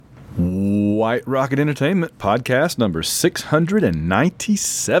White Rocket Entertainment, podcast number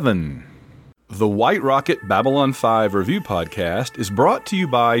 697. The White Rocket Babylon 5 Review Podcast is brought to you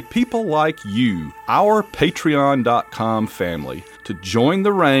by people like you, our Patreon.com family. To join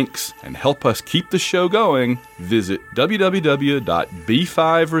the ranks and help us keep the show going, visit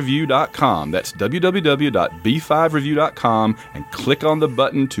www.b5review.com. That's www.b5review.com and click on the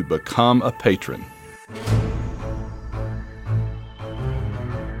button to become a patron.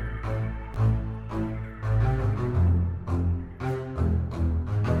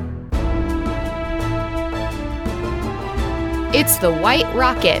 It's the White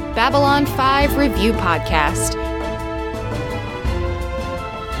Rocket Babylon 5 Review Podcast.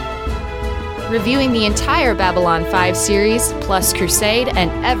 Reviewing the entire Babylon 5 series, plus Crusade and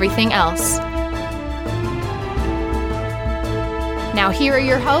everything else. Now here are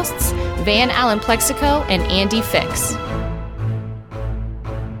your hosts, Van Allen Plexico and Andy Fix.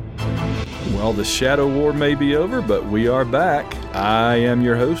 Well, the Shadow War may be over, but we are back. I am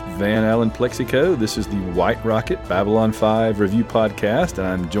your host, Van Allen Plexico. This is the White Rocket Babylon 5 Review Podcast, and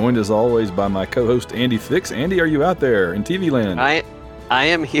I'm joined as always by my co-host, Andy Fix. Andy, are you out there in TV land? I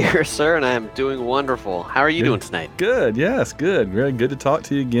am here, sir, and I am doing wonderful. How are you doing tonight? Good, yes, good. Very good to talk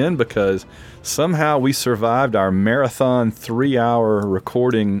to you again because somehow we survived our marathon 3-hour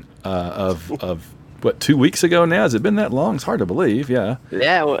recording of 2 weeks ago now? Has it been that long? It's hard to believe, yeah.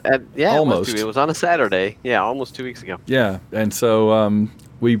 Yeah, almost. It was on a Saturday. Yeah, almost 2 weeks ago. Yeah, and so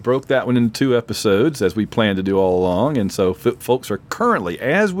we broke that one into 2 episodes, as we planned to do all along, and so folks are currently,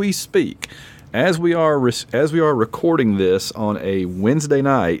 as we speak, as we are recording this on a Wednesday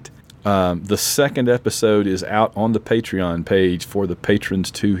night, the second episode is out on the Patreon page for the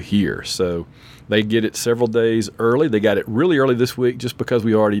patrons to hear. So they get it several days early. They got it really early this week just because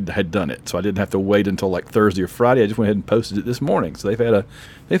we already had done it. So I didn't have to wait until like Thursday or Friday. I just went ahead and posted it this morning. So they've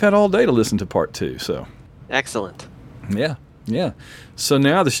had all day to listen to part 2. So excellent. Yeah. So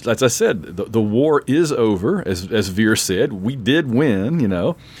now, as I said, the war is over, as Veer said. We did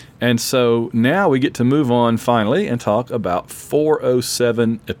win, And so now we get to move on finally and talk about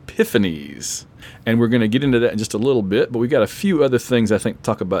 407 Epiphanies. And we're going to get into that in just a little bit, but we got a few other things I think to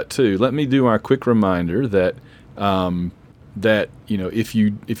talk about too. Let me do our quick reminder that if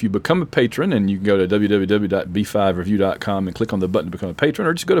you become a patron, and you can go to www.b5review.com and click on the button to become a patron,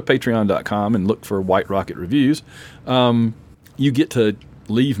 or just go to patreon.com and look for White Rocket Reviews, you get to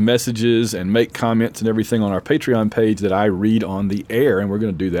leave messages and make comments and everything on our Patreon page that I read on the air, and we're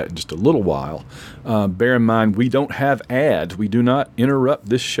going to do that in just a little while. Bear in mind, we don't have ads. We do not interrupt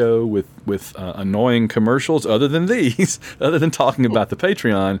this show with annoying commercials other than these, other than talking about the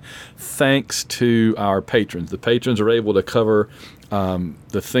Patreon, thanks to our patrons. The patrons are able to cover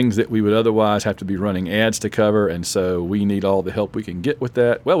the things that we would otherwise have to be running ads to cover, and so we need all the help we can get with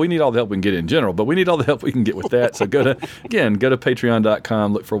that. Well, we need all the help we can get in general, but we need all the help we can get with that. So go to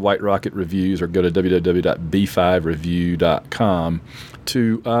patreon.com, look for White Rocket Reviews, or go to www.b5review.com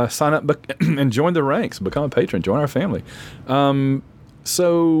to sign up and join the ranks, become a patron, join our family.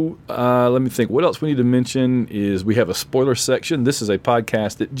 So let me think. What else we need to mention is we have a spoiler section. This is a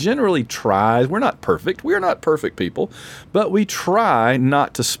podcast that generally tries. We're not perfect. We are not perfect people, but we try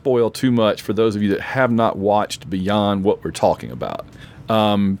not to spoil too much for those of you that have not watched beyond what we're talking about.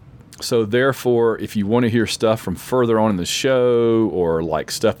 So therefore, if you want to hear stuff from further on in the show, or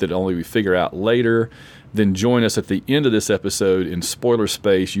like stuff that only we figure out later, then join us at the end of this episode in spoiler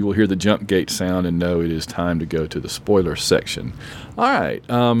space. You will hear the jump gate sound and know it is time to go to the spoiler section. All right.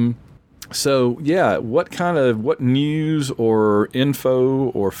 So yeah, what news or info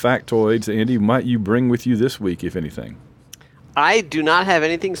or factoids, Andy, might you bring with you this week, if anything? I do not have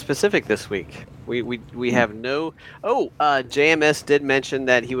anything specific this week. We have no. JMS did mention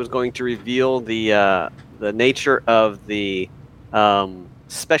that he was going to reveal the nature of the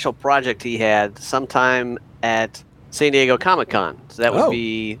special project he had sometime at San Diego Comic-Con. So that would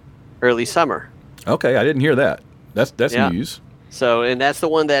be early summer. Okay, I didn't hear that. That's news. So, and that's the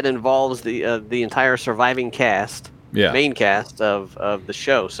one that involves the entire surviving cast, main cast of the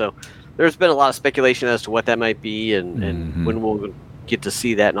show. So there's been a lot of speculation as to what that might be and when we'll get to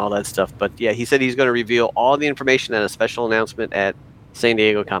see that and all that stuff. But yeah, he said he's going to reveal all the information at a special announcement at San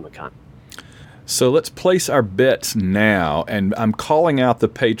Diego Comic-Con. So let's place our bets now, and I'm calling out the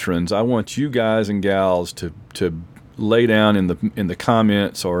patrons. I want you guys and gals to lay down in the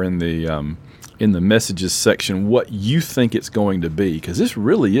comments or in the messages section what you think it's going to be, because this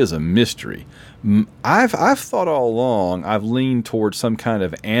really is a mystery. I've thought all along, I've leaned towards some kind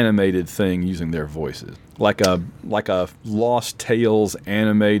of animated thing using their voices, like a Lost Tales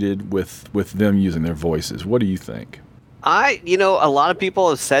animated with them using their voices. What do you think? A lot of people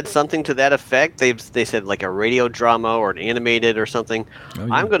have said something to that effect. They said like a radio drama or an animated or something. Oh,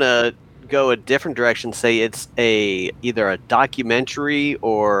 yeah. I'm gonna go a different direction. Say it's either a documentary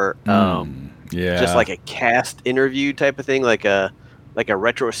or just like a cast interview type of thing, like a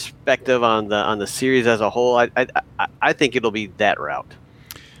retrospective on the series as a whole. I think it'll be that route.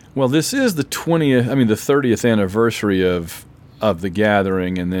 Well, this is the 30th anniversary of The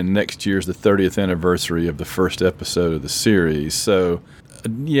Gathering, and then next year's the 30th anniversary of the first episode of the series. So,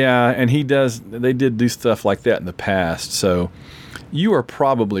 yeah, and they did do stuff like that in the past. So, you are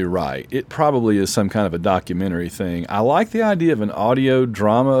probably right. It probably is some kind of a documentary thing. I like the idea of an audio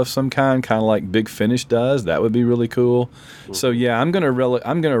drama of some kind of like Big Finish does. That would be really cool. Mm-hmm. So, yeah, I'm gonna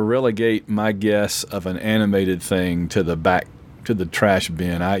relegate my guess of an animated thing to the trash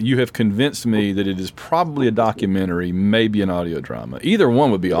bin. You have convinced me that it is probably a documentary, maybe an audio drama. Either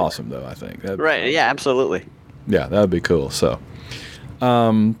one would be awesome, though, I think. Right, yeah, absolutely. Yeah, that would be cool. So,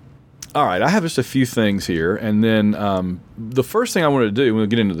 all right, I have just a few things here, and then the first thing I want to do, we'll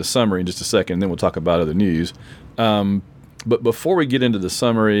get into the summary in just a second, and then we'll talk about other news. But before we get into the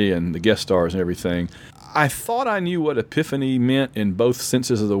summary and the guest stars and everything, I thought I knew what epiphany meant in both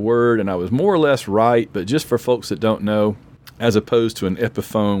senses of the word, and I was more or less right, but just for folks that don't know, as opposed to an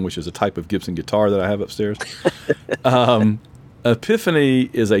Epiphone, which is a type of Gibson guitar that I have upstairs. Epiphany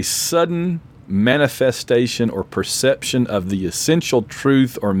is a sudden manifestation or perception of the essential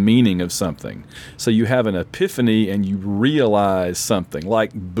truth or meaning of something. So you have an epiphany and you realize something,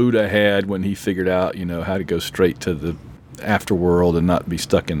 like Buddha had when he figured out, how to go straight to the afterworld and not be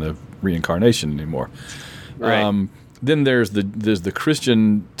stuck in the reincarnation anymore. Right. Then there's the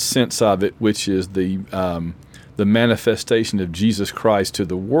Christian sense of it, which is the manifestation of Jesus Christ to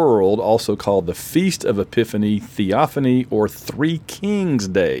the world, also called the Feast of Epiphany, Theophany, or Three Kings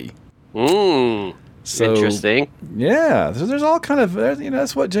Day. So, interesting. Yeah, so there's all kind of,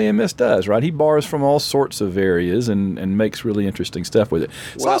 that's what JMS does, right? He borrows from all sorts of areas and makes really interesting stuff with it.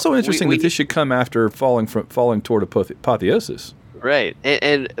 It's also interesting that this should come after falling toward apotheosis. Right,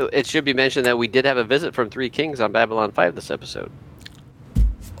 and it should be mentioned that we did have a visit from Three Kings on Babylon 5 this episode.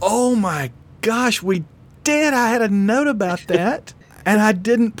 Oh my gosh, we did. I had a note about that, and I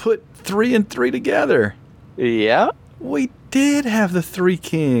didn't put 3 and 3 together. Yeah, we did have the Three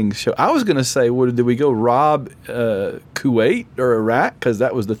Kings show. I was going to say, did we go rob Kuwait or Iraq because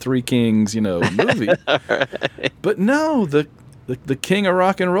that was the Three Kings, movie? Right. But no, the King of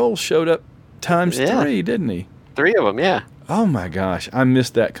Rock and Roll showed up times 3, didn't he? 3 of them, yeah. Oh my gosh, I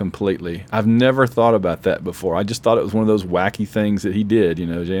missed that completely. I've never thought about that before. I just thought it was one of those wacky things that he did.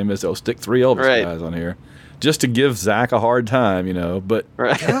 JMS will stick 3 Elvis guys on here just to give Zach a hard time, But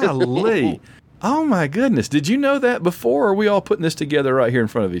golly, oh my goodness, did you know that before? Or are we all putting this together right here in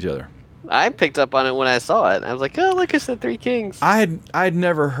front of each other? I picked up on it when I saw it. I was like, oh, look, it's the Three Kings. I'd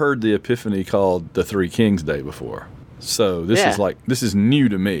never heard the Epiphany called the Three Kings Day before, so this is new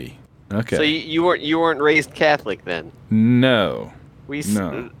to me. Okay. So you weren't raised Catholic then? No.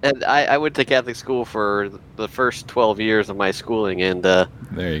 No. And I went to Catholic school for the first 12 years of my schooling, and there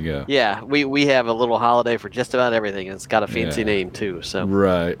you go. Yeah, we have a little holiday for just about everything, and it's got a fancy name too. So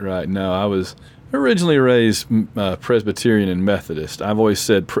right. No, I was originally raised Presbyterian and Methodist. I've always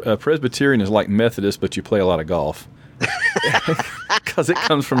said Presbyterian is like Methodist, but you play a lot of golf because it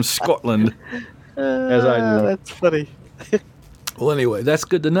comes from Scotland. As I do. That's funny. Well, anyway, that's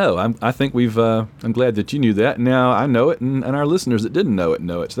good to know. I think I'm glad that you knew that. Now I know it, and our listeners that didn't know it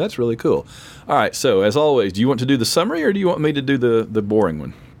know it. So that's really cool. All right. So as always, do you want to do the summary, or do you want me to do the boring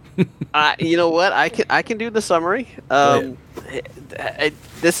one? You know what? I can do the summary.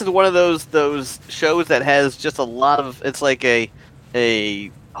 This is one of those shows that has just a lot of. It's like a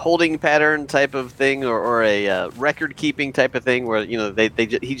holding pattern type of thing, or a record keeping type of thing, where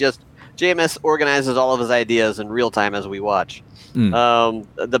JMS organizes all of his ideas in real time as we watch.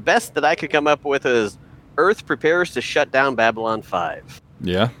 The best that I could come up with is Earth prepares to shut down Babylon 5.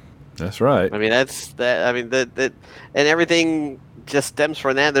 Yeah, that's right. I mean, that and everything just stems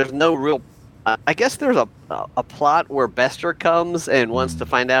from that. There's no real. I guess there's a plot where Bester comes and wants to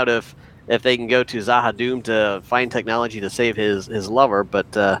find out if they can go to Zahadum to find technology to save his lover,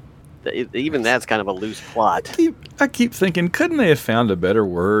 but even that's kind of a loose plot. I keep thinking, couldn't they have found a better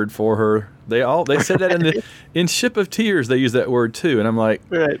word for her? They said that in Ship of Tears they use that word too, and I'm like,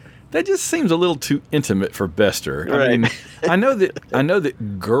 right. That just seems a little too intimate for Bester. Right. I mean, I know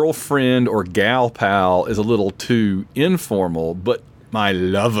that girlfriend or gal pal is a little too informal, but my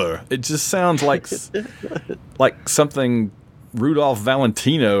lover, it just sounds like something Rudolph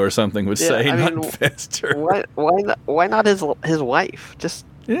Valentino or something would say, not Bester. Why not his wife? Just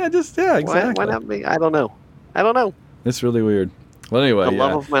exactly. Why not me? I don't know. It's really weird. Well, anyway, The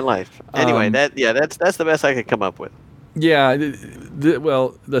love of my life. Anyway, that's the best I could come up with. Yeah.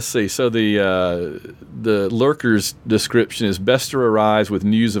 Well, let's see. So the lurker's description is: Bester arrives with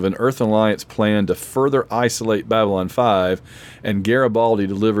news of an Earth Alliance plan to further isolate Babylon 5, and Garibaldi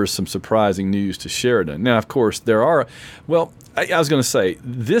delivers some surprising news to Sheridan. Now, of course, there are. Well, I was going to say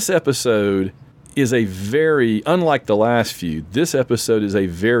this episode is a very, unlike the last few, this episode is a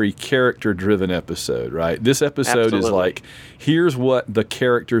very character-driven episode, right? This episode Absolutely. is like, here's what the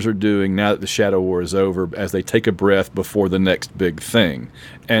characters are doing now that the Shadow War is over as they take a breath before the next big thing.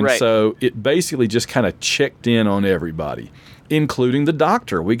 And Right. so it basically just kind of checked in on everybody, including the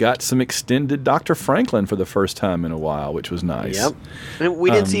Doctor. We got some extended Dr. Franklin for the first time in a while, which was nice. Yep. And we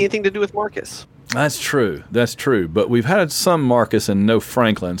didn't see anything to do with Marcus. That's true. That's true. But we've had some Marcus and no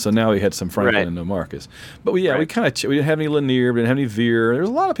Franklin, so now we had some Franklin Right. and no Marcus. But we Right. kind of we didn't have any Lanier, we didn't have any Veer. There's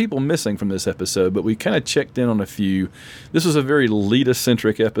a lot of people missing from this episode, but we kind of checked in on a few. This was a very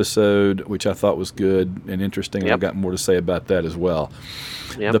Lita-centric episode, which I thought was good and interesting. Yep. I've got more to say about that as well.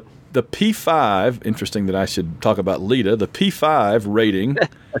 Yep. The P5, interesting that I should talk about Lita. The P5 rating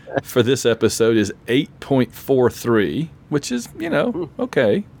for this episode is 8.43, which is,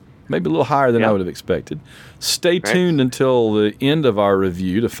 okay. Maybe a little higher than I Yep. would have expected. Stay tuned until the end of our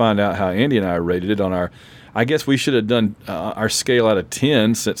review to find out how Andy and I rated it on our. I guess we should have done our scale out of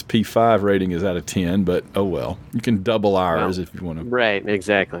 10 since P5 rating is out of 10, but oh well. You can double ours if you want to. Right,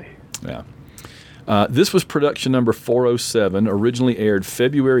 exactly. Yeah. This was production number 407, originally aired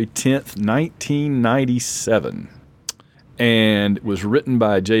February 10th, 1997. And was written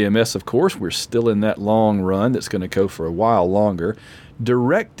by JMS, of course. We're still in that long run that's going to go for a while longer.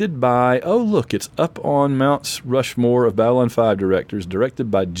 Directed by, it's up on Mount Rushmore of Babylon 5 directors, directed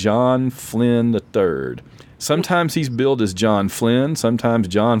by John Flynn III. Sometimes he's billed as John Flynn, sometimes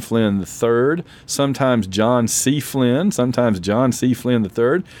John Flynn III, sometimes John C. Flynn, sometimes John C. Flynn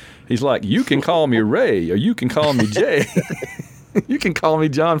III. He's like, you can call me Ray, or you can call me Jay. You can call me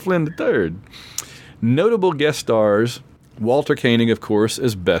John Flynn III. Notable guest stars: Walter Koenig, of course,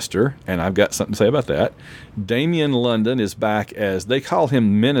 as Bester, and I've got something to say about that. Damian London is back as, they call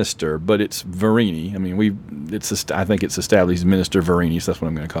him Minister, but it's Verini. I mean, I think it's established as Minister Verini, so that's what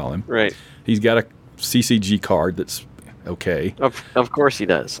I'm going to call him. Right. He's got a CCG card that's okay. Of course he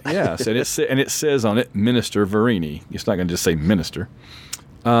does. Yes, and it says on it, Minister Verini. It's not going to just say Minister.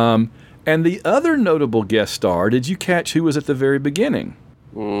 And the other notable guest star, did you catch who was at the very beginning?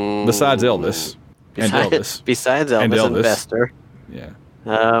 Besides Elvis. Besides Elvis and Bester. Yeah.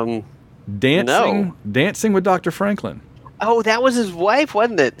 Dancing with Dr. Franklin. Oh, that was his wife,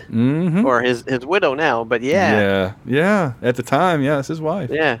 wasn't it? Mm-hmm. Or his widow now, but yeah. Yeah. At the time, it's his wife.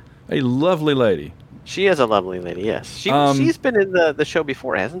 Yeah. A lovely lady. She is a lovely lady, yes. She's been in the show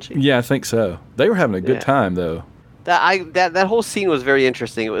before, hasn't she? Yeah, I think so. They were having a good time, though. That whole scene was very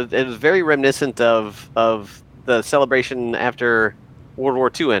interesting. It was very reminiscent of the celebration after World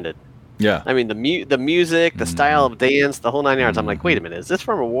War II ended. Yeah. I mean, the music, the style of dance, the whole 9 yards. I'm like, wait a minute, is this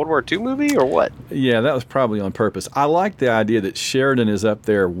from a World War II movie or what? Yeah, that was probably on purpose. I like the idea that Sheridan is up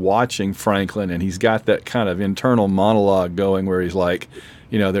there watching Franklin, and he's got that kind of internal monologue going where he's like,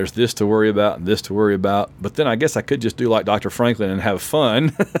 there's this to worry about and this to worry about. But then I guess I could just do like Dr. Franklin and have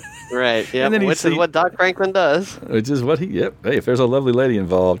fun. Right, yeah, which is what Doc Franklin does. Which is what hey, if there's a lovely lady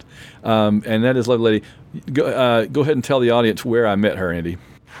involved, and that is lovely lady. Go ahead and tell the audience where I met her, Andy.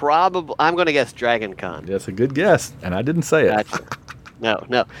 Probably, I'm going to guess Dragon Con. That's a good guess, and I didn't say it. Gotcha.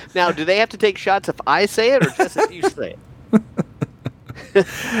 No. Now, do they have to take shots if I say it or just if you say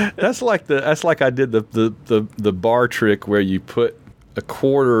it? That's like I did the bar trick where you put a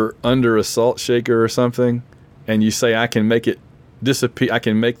quarter under a salt shaker or something, and you say, I can make it disappear. I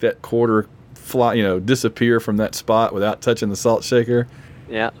can make that quarter disappear from that spot without touching the salt shaker.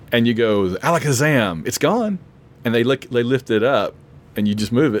 Yeah. And you go, alakazam, it's gone. And they lift it up, and you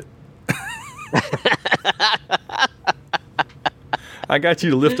just move it. I got you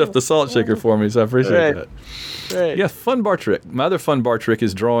to lift up the salt shaker for me, so I appreciate that. Right. Yeah, fun bar trick. My other fun bar trick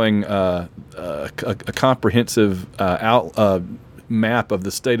is drawing a comprehensive map of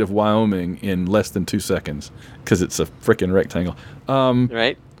the state of Wyoming in less than 2 seconds because it's a freaking rectangle.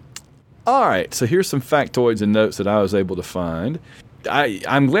 Right. All right, so here's some factoids and notes that I was able to find.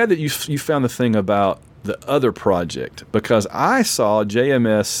 I'm glad that you found the thing about the other project, because I saw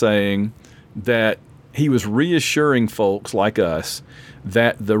JMS saying that he was reassuring folks like us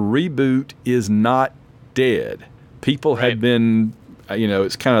that the reboot is not dead. People had been,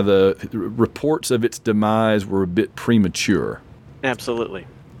 it's kind of the reports of its demise were a bit premature. Absolutely.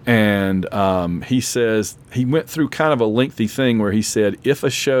 And he says he went through kind of a lengthy thing where he said if a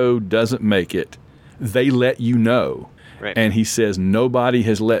show doesn't make it, they let you know. Right. And he says, nobody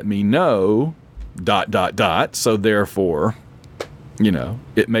has let me know, ... So therefore,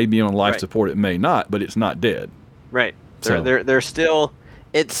 it may be on life support, it may not, but it's not dead. Right. They're still,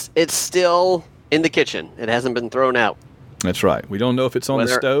 it's still in the kitchen. It hasn't been thrown out. That's right. We don't know if it's on the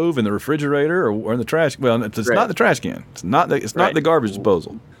stove, in the refrigerator, or in the trash. Well, it's not the trash can. It's not the garbage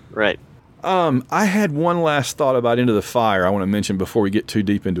disposal. Right. I had one last thought about Into the Fire I want to mention before we get too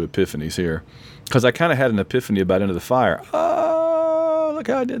deep into Epiphanies here, because I kind of had an epiphany about Into the Fire. Oh, look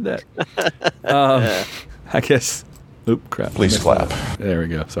how I did that. I guess. Oop, crap. Please clap. There we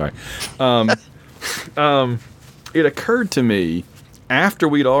go. Sorry. It occurred to me after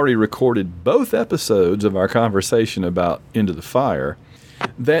we'd already recorded both episodes of our conversation about Into the Fire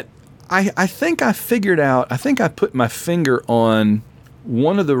that I think I figured out, I think I put my finger on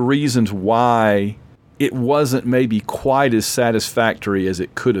one of the reasons why it wasn't maybe quite as satisfactory as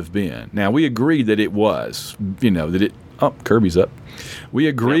it could have been. Now, we agreed that it was, Kirby's up. We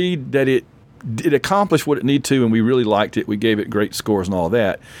agreed that it accomplished what it needed to, and we really liked it. We gave it great scores and all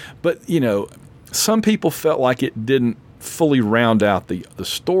that. But, some people felt like it didn't fully round out the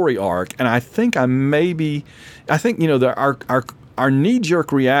story arc, and I think our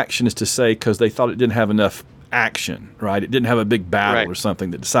knee-jerk reaction is to say because they thought it didn't have enough action, right? It didn't have a big battle or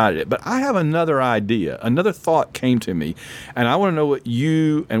something that decided it. But I have another idea. Another thought came to me, and I want to know what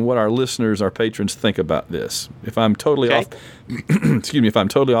you and what our listeners, our patrons, think about this. If I'm totally off, excuse me, if I'm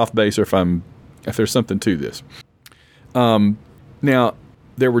totally off base, or if there's something to this. Now,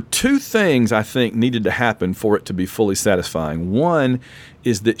 there were two things I think needed to happen for it to be fully satisfying. One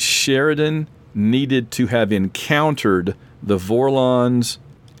is that Sheridan needed to have encountered the Vorlons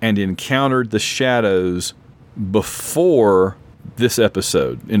and encountered the Shadows before this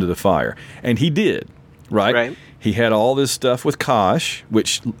episode, Into the Fire. And he did, right? He had all this stuff with Kosh,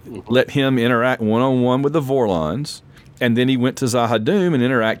 which let him interact one-on-one with the Vorlons. And then he went to Zahadum and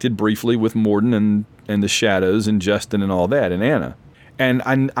interacted briefly with Morden and the Shadows and Justin and all that, and Anna. And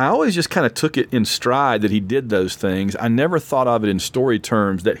I always just kind of took it in stride that he did those things. I never thought of it in story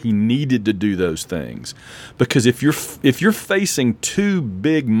terms that he needed to do those things. Because if you're facing two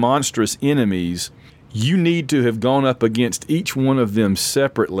big monstrous enemies, you need to have gone up against each one of them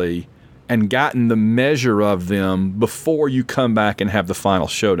separately and gotten the measure of them before you come back and have the final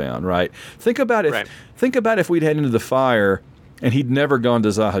showdown, right? Think about if we'd had Into the Fire and he'd never gone to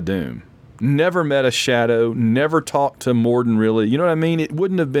Zahadum. Never met a Shadow, never talked to Morden really. You know what I mean? It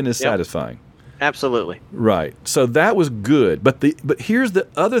wouldn't have been as satisfying. Absolutely. Right. So that was good. But here's the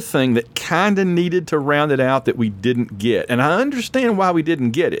other thing that kind of needed to round it out that we didn't get. And I understand why we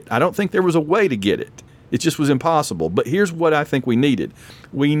didn't get it. I don't think there was a way to get it. It just was impossible. But here's what I think we needed.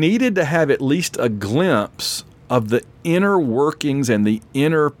 We needed to have at least a glimpse of the inner workings and the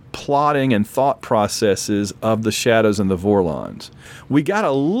inner plotting and thought processes of the Shadows and the Vorlons. We got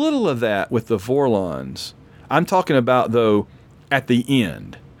a little of that with the Vorlons. I'm talking about, though, at the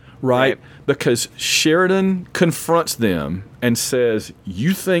end, right? Because Sheridan confronts them and says,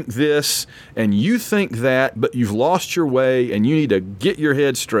 you think this and you think that, but you've lost your way and you need to get your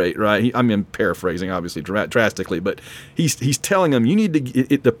head straight, right? I'm paraphrasing, obviously, drastically, but he's telling them,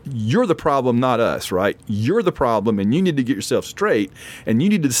 you're the problem, not us, right? You're the problem, and you need to get yourself straight, and you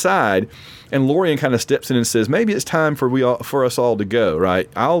need to decide. And Lorien kind of steps in and says, maybe it's time for us all to go, right?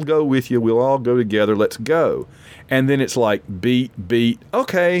 I'll go with you. We'll all go together. Let's go. And then it's like, beat,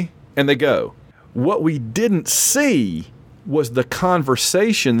 okay, and they go. What we didn't see was the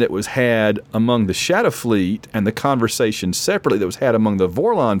conversation that was had among the Shadow Fleet and the conversation separately that was had among the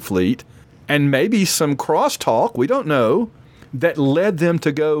Vorlon Fleet, and maybe some crosstalk, we don't know, that led them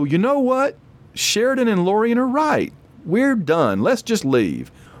to go, you know what? Sheridan and Lorien are right. We're done. Let's just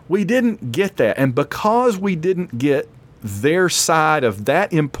leave. We didn't get that. And because we didn't get their side of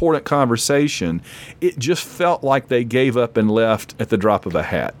that important conversation, it just felt like they gave up and left at the drop of a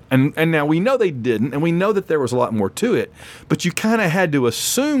hat. And now we know they didn't, and we know that there was a lot more to it, but you kind of had to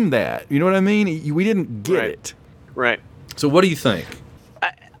assume that. You know what I mean? We didn't get it. Right. So what do you think?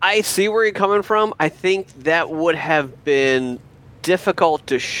 I see where you're coming from. I think that would have been difficult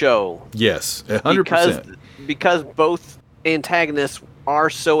to show. Yes, 100%. Because both antagonists are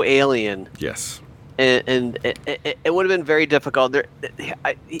so alien. Yes. And it would have been very difficult.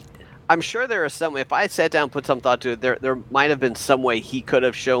 I'm sure there is some way. If I sat down and put some thought to it, there might have been some way he could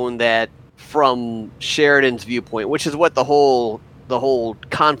have shown that from Sheridan's viewpoint, which is what the whole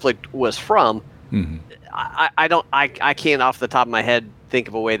conflict was from. Mm-hmm. I can't off the top of my head think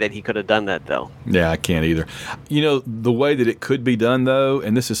of a way that he could have done that, though. Yeah, I can't either. You know, the way that it could be done, though,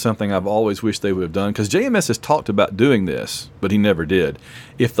 and this is something I've always wished they would have done, because JMS has talked about doing this, but he never did.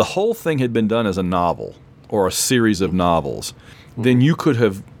 If the whole thing had been done as a novel or a series of novels, then you could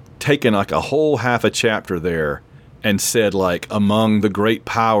have taken like a whole half a chapter there and said, like, among the great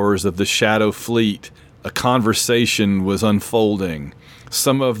powers of the Shadow Fleet, a conversation was unfolding.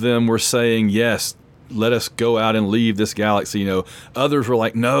 Some of them were saying, yes, let us go out and leave this galaxy. You know, others were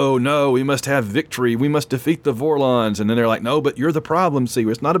like, no, we must have victory. We must defeat the Vorlons. And then they're like, no, but you're the problem, see.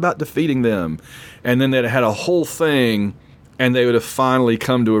 It's not about defeating them. And then they had a whole thing, and they would have finally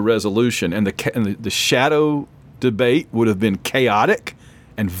come to a resolution. And the Shadow debate would have been chaotic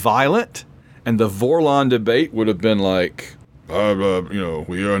and violent, and the Vorlon debate would have been like, we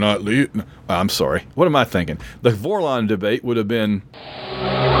are not leaving. I'm sorry. What am I thinking? The Vorlon debate would have been,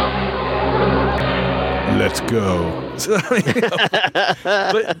 let's go.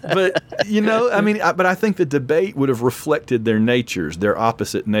 But I think the debate would have reflected their natures, their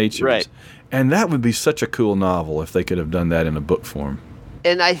opposite natures. Right. And that would be such a cool novel if they could have done that in a book form.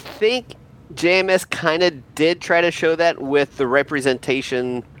 And I think JMS kind of did try to show that with the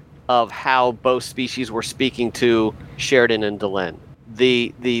representation of how both species were speaking to Sheridan and Delenn.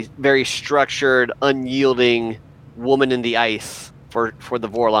 The very structured, unyielding woman in the ice for the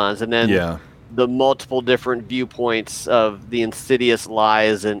Vorlons, and then the multiple different viewpoints of the insidious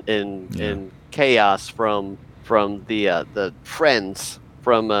lies and chaos from the friends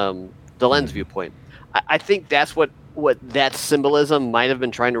from Delenn's viewpoint. I think that's what that symbolism might have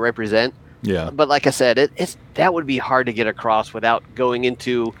been trying to represent. Yeah. But like I said, that would be hard to get across without going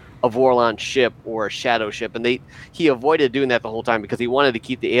into a Vorlon ship or a Shadow ship, and he avoided doing that the whole time because he wanted to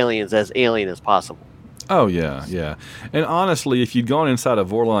keep the aliens as alien as possible. Oh, yeah. And honestly, if you'd gone inside a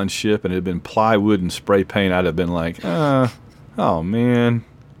Vorlon ship and it had been plywood and spray paint, I'd have been like, oh, man,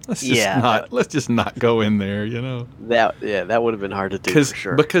 let's just not go in there, you know? That would have been hard to do, for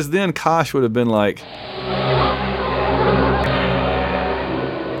sure. Because then Kosh would have been like,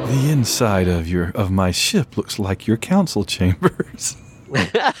 the inside of my ship looks like your council chambers. And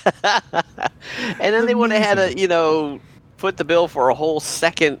then they would have had to, put the bill for a whole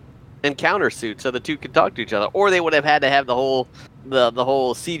second encounter suit so the two could talk to each other, or they would have had to have the whole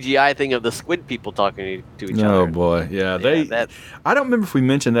CGI thing of the squid people talking to each other. Oh boy, yeah. I don't remember if we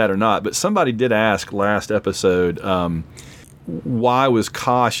mentioned that or not, but somebody did ask last episode, why was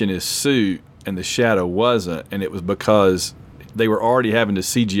Kosh in his suit and the Shadow wasn't, and it was because they were already having to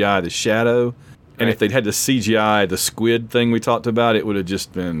CGI the Shadow. And if they'd had to CGI the squid thing we talked about, it would have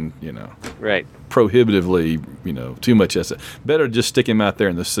just been, prohibitively, too much. Better just stick him out there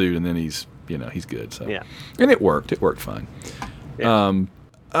in the suit, and then he's good. So and it worked. It worked fine. Yeah.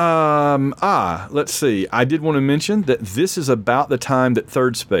 Let's see. I did want to mention that this is about the time that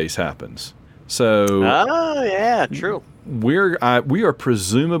Third Space happens. So. Oh yeah, true. We are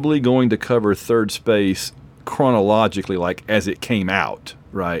presumably going to cover Third Space chronologically, like as it came out,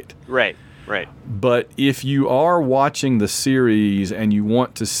 right? Right. But if you are watching the series and you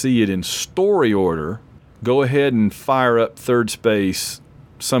want to see it in story order, go ahead and fire up Third Space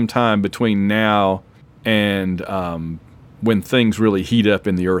sometime between now and when things really heat up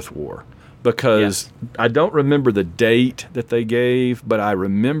in the Earth War. Because I don't remember the date that they gave, but I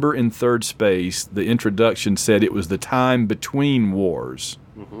remember in Third Space the introduction said it was the time between wars.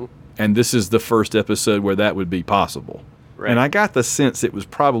 Mm-hmm. And this is the first episode where that would be possible. Right. And I got the sense it was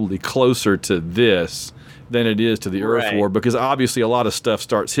probably closer to this than it is to the Earth War, because obviously a lot of stuff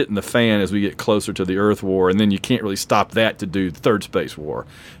starts hitting the fan as we get closer to the Earth War, and then you can't really stop that to do the Third Space War.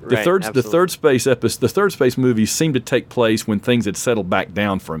 The Third Space movies seem to take place when things had settled back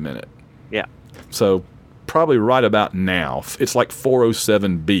down for a minute. Yeah. So probably right about now. It's like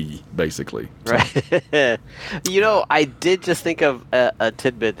 407B, basically. So. Right. I did just think of a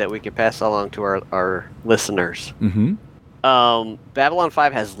tidbit that we could pass along to our listeners. Mm-hmm. Babylon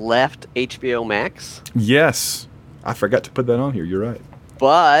 5 has left HBO Max. Yes. I forgot to put that on here. You're right.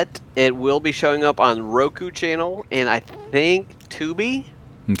 But it will be showing up on Roku channel and I think Tubi.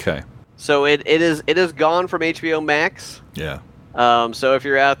 Okay. So it is gone from HBO Max. Yeah. So if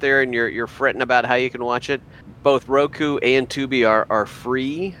you're out there and you're fretting about how you can watch it, both Roku and Tubi are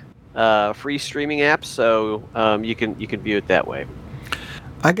free streaming apps, so you can view it that way.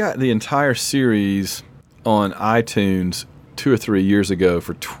 I got the entire series on iTunes 2 or 3 years ago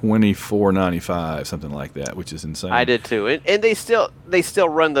for $24.95, something like that, which is insane. I did too, and they still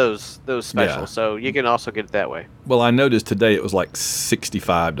run those specials, Yeah. so you can also get it that way. Well, I noticed today it was like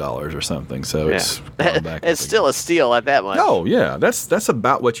 $65 or something, so it's gone back. It's still a steal at that much. Oh yeah, that's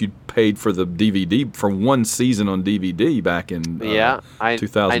about what you paid for the DVD for one season on DVD back in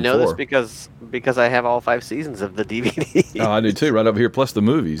 2004. I know this because I have all 5 seasons of the DVD. Oh, I do too, right over here, plus the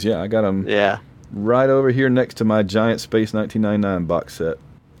movies. Yeah, I got them. Yeah. Right over here next to my Giant Space 1999 box set.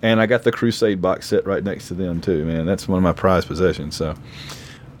 And I got the Crusade box set right next to them, too, man. That's one of my prized possessions. So,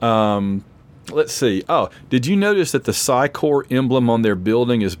 let's see. Oh, did you notice that the Psi Corps emblem on their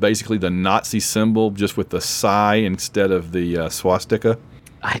building is basically the Nazi symbol, just with the Psi instead of the swastika?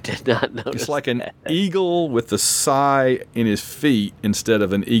 I did not notice. It's like an eagle with the Psi in his feet instead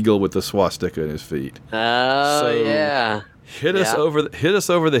of an eagle with the swastika in his feet. Oh, yeah. Hit us over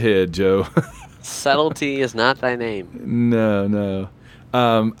the head, Joe. Subtlety is not thy name. No.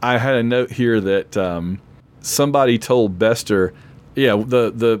 I had a note here that somebody told Bester, I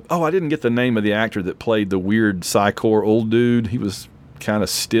didn't get the name of the actor that played the weird Psi Corps old dude. He was kind of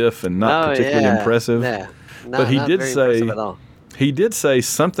stiff and not particularly impressive. Yeah. But he did say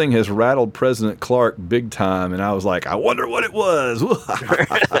something has rattled President Clark big time, and I was like, I wonder what it was.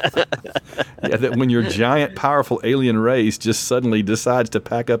 Yeah, that when your giant, powerful alien race just suddenly decides to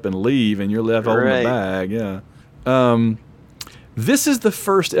pack up and leave, and you're left holding the bag. Yeah. This is the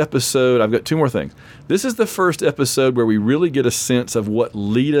first episode. I've got 2 more things. This is the first episode where we really get a sense of what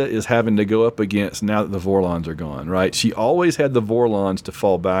Lita is having to go up against now that the Vorlons are gone, right? She always had the Vorlons to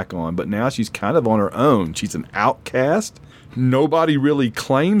fall back on, but now she's kind of on her own. She's an outcast. Nobody really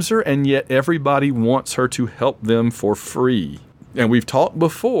claims her, and yet everybody wants her to help them for free. And we've talked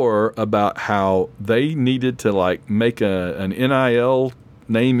before about how they needed to make an NIL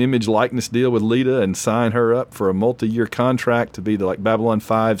name, image, likeness deal with Lita and sign her up for a multi-year contract to be the Babylon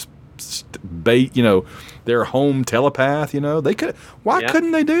 5's bait, their home telepath. They could. Why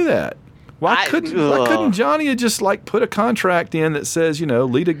couldn't they do that? Why couldn't Johnny have just put a contract in that says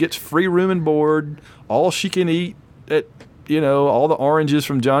Lita gets free room and board, all she can eat at all the oranges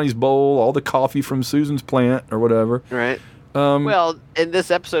from Johnny's bowl, all the coffee from Susan's plant or whatever. Right. Well, in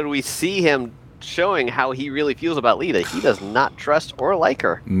this episode, we see him showing how he really feels about Lita. He does not trust or like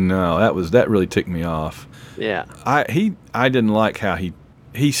her. No, that really ticked me off. Yeah. I didn't like how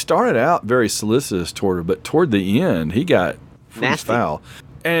he started out very solicitous toward her, but toward the end, he got nasty, foul.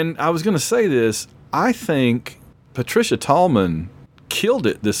 And I was going to say this. I think Patricia Tallman killed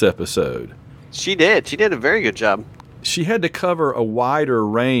it this episode. She did. She did a very good job. She had to cover a wider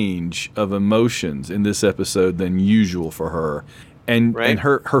range of emotions in this episode than usual for her. And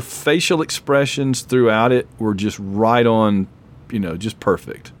her facial expressions throughout it were just right on, just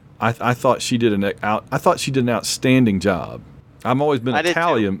perfect. I thought she did an outstanding job. I've always been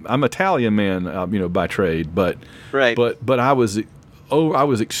Italian. I'm Italian man, by trade, but I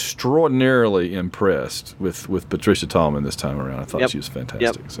was extraordinarily impressed with Patricia Tallman this time around. I thought she was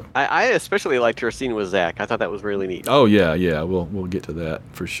fantastic. Yep. So I especially liked her scene with Zach. I thought that was really neat. Oh yeah. We'll get to that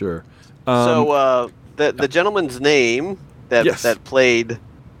for sure. The gentleman's name that played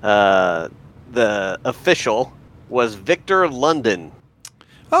the official was Victor London.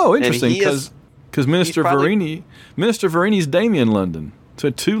 Oh, interesting, because Minister Verini's Damian London. So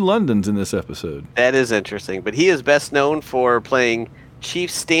 2 Londons in this episode. That is interesting, but he is best known for playing Chief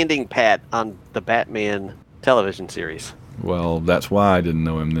Standing Pat on the Batman television series. Well, that's why I didn't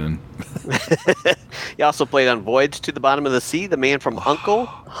know him then. He also played on Voyage to the Bottom of the Sea, The Man from U.N.C.L.E.,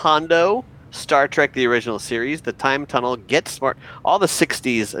 Hondo, Star Trek, the original series, The Time Tunnel, Get Smart, all the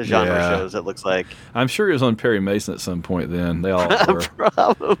 60s genre shows, it looks like. I'm sure he was on Perry Mason at some point then. They all were.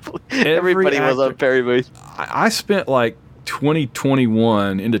 Probably. Everybody was on Perry Mason. I spent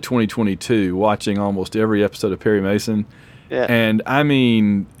 2021 into 2022 watching almost every episode of Perry Mason. Yeah. And I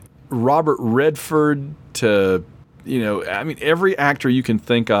mean, Robert Redford to, every actor you can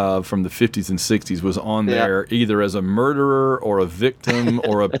think of from the 50s and 60s was on there either as a murderer or a victim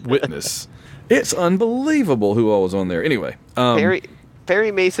or a witness. It's unbelievable who all was on there. Anyway.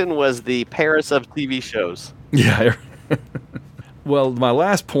 Perry Mason was the Paris of TV shows. Yeah. Well, my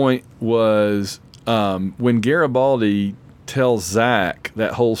last point was when Garibaldi tells Zach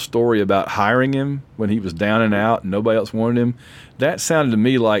that whole story about hiring him when he was down and out and nobody else wanted him, that sounded to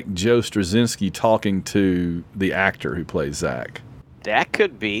me like Joe Straczynski talking to the actor who plays Zach. That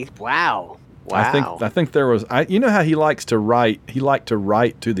could be. Wow. I think there was. How he likes to write. He liked to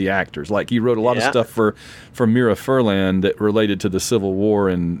write to the actors. Like he wrote a lot of stuff for Mira Furlan that related to the Civil War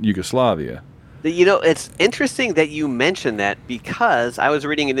in Yugoslavia. It's interesting that you mentioned that because I was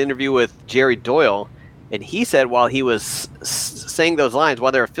reading an interview with Jerry Doyle, And he said while he was saying those lines,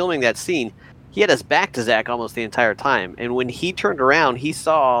 while they were filming that scene, he had his back to Zach almost the entire time. And when he turned around, he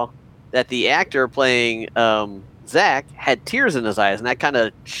saw that the actor playing Zach had tears in his eyes, and that kind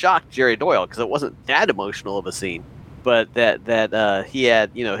of shocked Jerry Doyle because it wasn't that emotional of a scene. But that he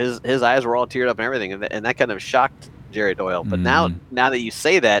had, his eyes were all teared up and everything, and that kind of shocked Jerry Doyle. But now that you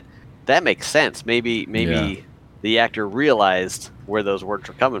say that makes sense. Maybe the actor realized where those words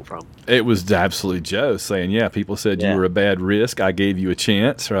were coming from. It was absolutely Joe saying, people said you were a bad risk. I gave you a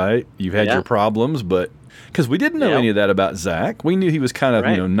chance, right? You had your problems, but because we didn't know any of that about Zach. We knew he was kind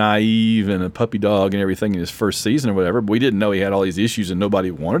of, naive and a puppy dog and everything in his first season or whatever, but we didn't know he had all these issues and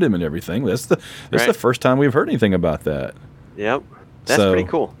nobody wanted him and everything. That's the first time we've heard anything about that. Yep. That's pretty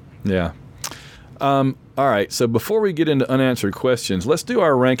cool. Yeah. All right, so before we get into unanswered questions, let's do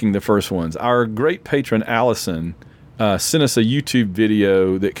our ranking the first ones. Our great patron, Allison, sent us a YouTube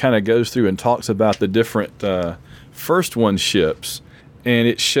video that kind of goes through and talks about the different first one ships, and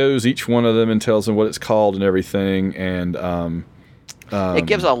it shows each one of them and tells them what it's called and everything, and it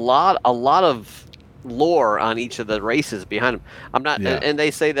gives a lot of lore on each of the races behind them. I'm not, and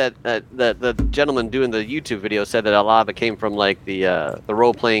they say that the gentleman doing the YouTube video said that a lot of it came from like the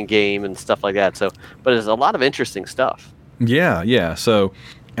role playing game and stuff like that. So, but there's a lot of interesting stuff. Yeah. So,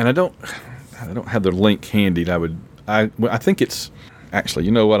 and I don't have the link handy. I think it's actually,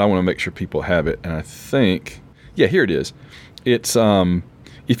 you know what? I want to make sure people have it, and I think, here it is. It's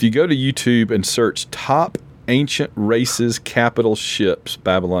if you go to YouTube and search top Ancient Races Capital Ships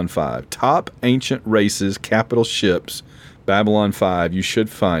Babylon 5. Top Ancient Races Capital Ships Babylon 5. You should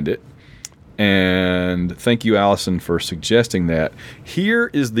find it. And thank you, Allison, for suggesting that. Here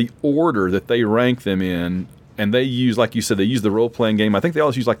is the order that they rank them in. And they use, like you said, they use the role-playing game. I think they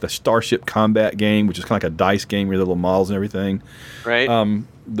also use like the Starship Combat game, which is kind of like a dice game with little models and everything. Right.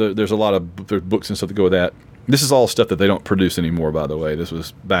 There's a lot of books and stuff that go with that. This is all stuff that they don't produce anymore, by the way. This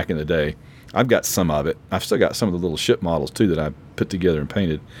was back in the day. I've got some of it. I've still got some of the little ship models, too, that I put together and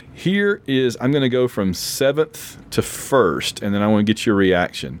painted. Here is, I'm going to go from 7th to 1st, and then I want to get your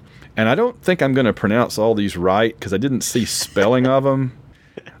reaction. And I don't think I'm going to pronounce all these right, because I didn't see spelling of them.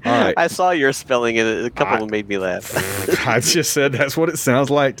 All right. I saw your spelling, and a couple of them made me laugh. I just said that's what it sounds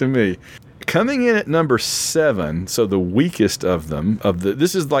like to me. Coming in at number 7, so the weakest of them,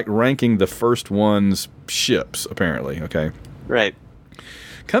 this is like ranking the first one's ships, apparently, okay? Right.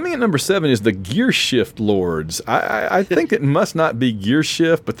 Coming at number 7 is the Gear Shift Lords. I think it must not be Gear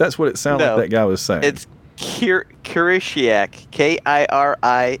Shift, but that's what it sounded like that guy was saying. It's Kirishiak,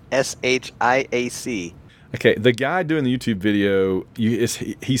 Kirishiac. Okay, the guy doing the YouTube video,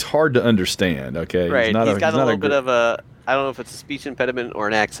 he's hard to understand, okay? Right, he's got a little bit of a, I don't know if it's a speech impediment or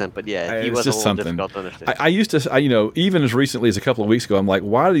an accent, but he was a little difficult to understand. I used to, even as recently as a couple of weeks ago, I'm like,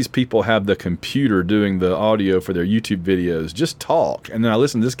 why do these people have the computer doing the audio for their YouTube videos? Just talk. And then I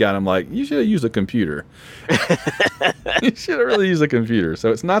listened to this guy, and I'm like, you should have used a computer. You should have really used a computer.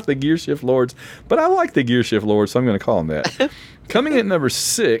 So it's not the Gear Shift Lords, but I like the Gear Shift Lords, so I'm going to call them that. Coming in at number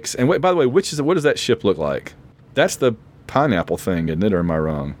 6, and wait, by the way, what does that ship look like? That's the pineapple thing, isn't it, or am I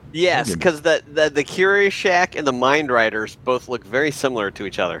wrong? Yes, because the Kirishiak and the Mind Riders both look very similar to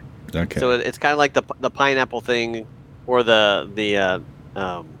each other. Okay. So it's kind of like the pineapple thing, or I thought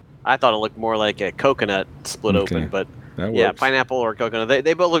it looked more like a coconut split open, but pineapple or coconut.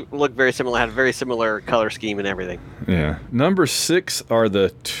 They both look very similar, had a very similar color scheme and everything. Yeah. Number 6 are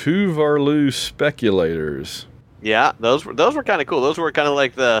the Tuvalu Speculators. Yeah, those were kind of cool. Those were kind of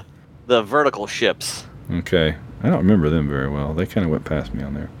like the vertical ships. Okay. I don't remember them very well. They kind of went past me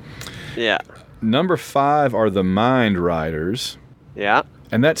on there. Yeah. Number 5 are the Mind Riders. Yeah.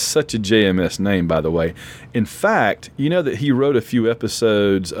 And that's such a JMS name, by the way. In fact, you know that he wrote a few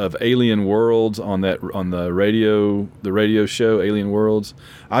episodes of Alien Worlds on the radio show Alien Worlds.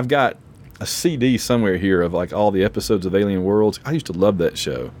 I've got a CD somewhere here of like all the episodes of Alien Worlds. I used to love that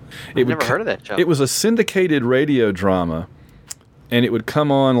show. I've never heard of that show. It was a syndicated radio drama. And it would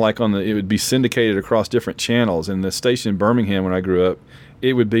come on it would be syndicated across different channels. And the station in Birmingham when I grew up,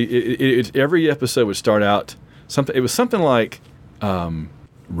 it would be every episode would start out something. It was something like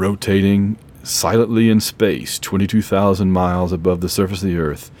rotating silently in space, 22,000 miles above the surface of the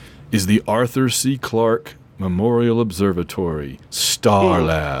Earth, is the Arthur C. Clarke Memorial Observatory, Star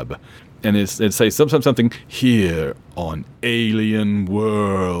Lab. And it'd say something here on Alien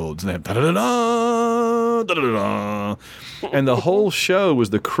Worlds. And da-da-da-da. And the whole show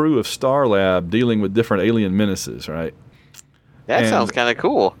was the crew of Star Lab dealing with different alien menaces, right? That sounds kind of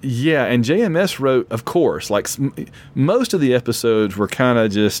cool. Yeah, and JMS wrote, of course, like most of the episodes were kind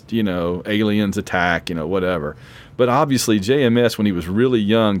of just, aliens attack, whatever. But obviously JMS, when he was really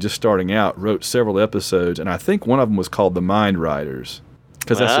young, just starting out, wrote several episodes, and I think one of them was called The Mind Riders,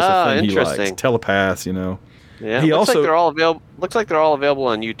 because that's just a thing he likes. Telepaths, Yeah, looks like they're all available. Looks like they're all available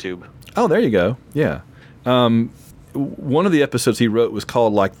on YouTube. Oh, there you go. Yeah. One of the episodes he wrote was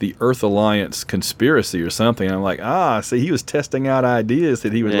called like the Earth Alliance Conspiracy or something. And I'm like, see, he was testing out ideas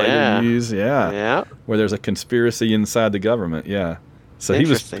that he would later use. Yeah. Where there's a conspiracy inside the government. Yeah. So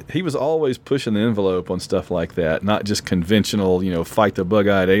he was always pushing the envelope on stuff like that, not just conventional, fight the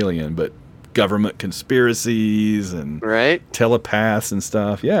bug-eyed alien, but government conspiracies and telepaths and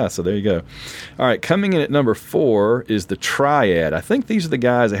stuff. Yeah, so there you go. All right, coming in at number 4 is the Triad. I think these are the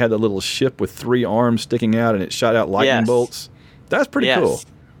guys that had the little ship with 3 arms sticking out and it shot out lightning bolts. That's pretty cool.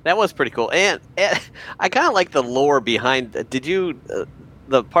 That was pretty cool. And I kind of like the lore behind.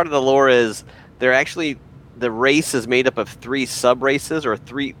 The part of the lore is they're actually, the race is made up of 3 sub-races, or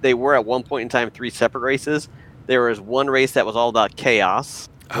 3, they were at one point in time 3 separate races. There was one race that was all about chaos.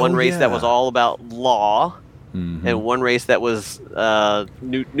 One race that was all about law, and one race that was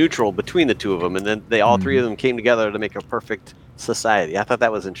neutral between the two of them. And then they all 3 of them came together to make a perfect society. I thought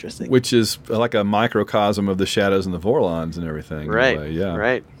that was interesting. Which is like a microcosm of the Shadows and the Vorlons and everything. Right, anyway. Yeah.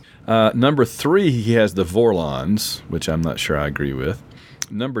 right. Number 3, he has the Vorlons, which I'm not sure I agree with.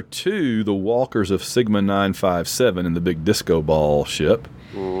 Number 2, the Walkers of Sigma 957 in the big disco ball ship.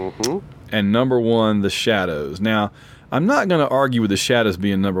 And number 1, the Shadows. Now, I'm not going to argue with the Shadows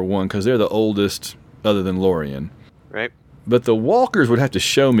being number 1 because they're the oldest other than Lorien. Right. But the Walkers would have to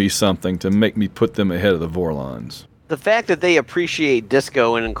show me something to make me put them ahead of the Vorlons. The fact that they appreciate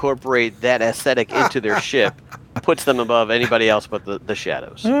disco and incorporate that aesthetic into their ship puts them above anybody else but the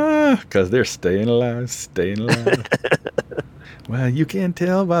Shadows. Because they're staying alive. Well, you can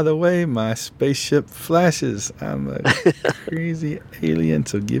tell by the way my spaceship flashes. I'm a crazy alien,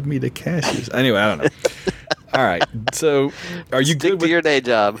 so give me the cashews. Anyway, I don't know. All right, so are you good with your day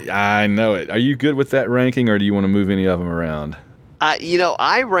job? I know it. Are you good with that ranking, or do you want to move any of them around?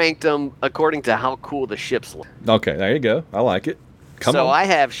 I ranked them according to how cool the ships look. Okay, there you go. I like it. Come on. So I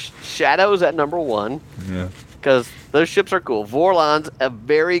have Shadows at number 1. Yeah. Because those ships are cool. Vorlons, a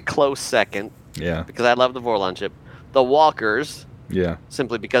very close second. Yeah. Because I love the Vorlon ship. The Walkers. Yeah.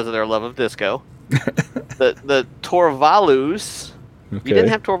 Simply because of their love of disco. the Torvalus. Okay. You didn't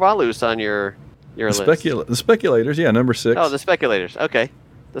have Torvalus on your list. The Speculators, yeah, number 6. Oh, the Speculators. Okay.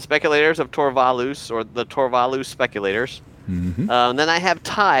 The Speculators of Torvalus, or the Torvalus Speculators. Then I have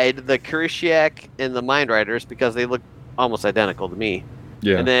tied the Kurishak and the Mind Riders because they look almost identical to me.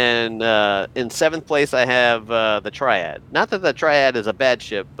 Yeah. And then in 7th place I have the Triad. Not that the Triad is a bad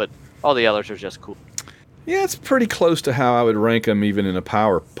ship, but all the others are just cool. Yeah, it's pretty close to how I would rank them, even in a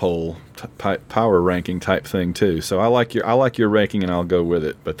power poll, power ranking type thing too. So I like your ranking, and I'll go with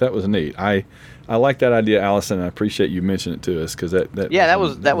it. But that was neat. I like that idea, Allison. I appreciate you mentioning it to us because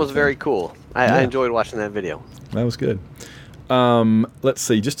that was very cool. I enjoyed watching that video. That was good. Let's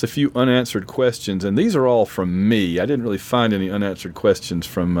see, just a few unanswered questions, and these are all from me. I didn't really find any unanswered questions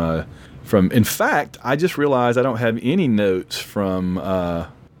from. In fact, I just realized I don't have any notes from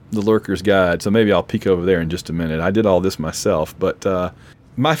the Lurker's Guide, so maybe I'll peek over there in just a minute. I did all this myself, but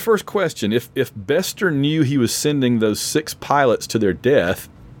my first question: if Bester knew he was sending those 6 pilots to their death,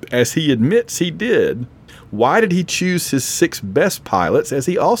 as he admits he did, why did he choose his 6 best pilots, as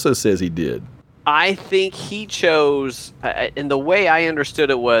he also says he did? I think he chose, and the way I understood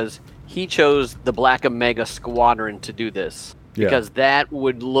it was, he chose the Black Omega Squadron to do this. Yeah. Because that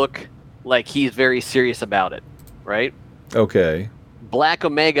would look like he's very serious about it, right? Okay. Black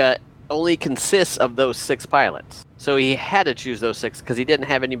Omega only consists of those 6 pilots. So he had to choose those 6 because he didn't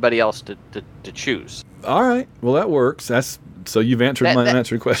have anybody else to choose. All right. Well, that works. So you've answered my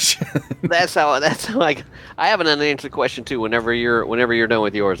unanswered question. that's how I have an unanswered question too. Whenever you're done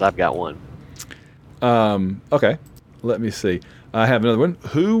with yours, I've got one. Okay, let me see. I have another one.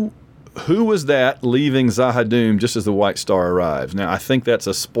 Who was that leaving Zahadum just as the White Star arrives? Now, I think that's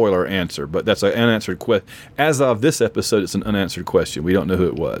a spoiler answer, but that's an unanswered question. As of this episode, it's an unanswered question. We don't know who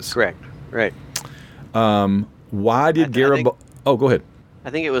it was. Correct. Right. Why did Garibaldi... Oh, go ahead. I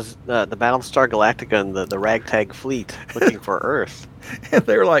think it was the Battlestar Galactica and the ragtag fleet looking for Earth. And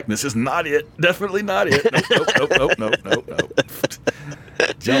they were like, this is not it. Definitely not it. Nope.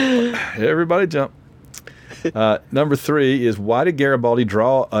 Jump. Everybody jump. Number 3 is, why did Garibaldi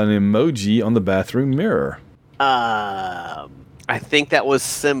draw an emoji on the bathroom mirror? I think that was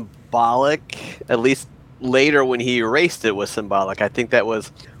symbolic. At least later when he erased it was symbolic. I think that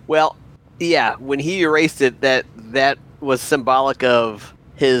was, when he erased it, that was symbolic of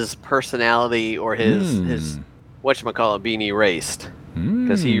his personality or his whatchamacallit being erased,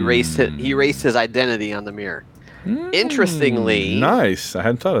 because he erased his identity on the mirror. Interestingly, nice. I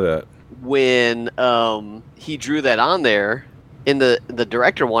hadn't thought of that. When he drew that on there, the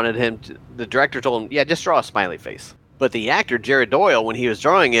director wanted him to. The director told him, "Yeah, just draw a smiley face." But the actor Jared Doyle, when he was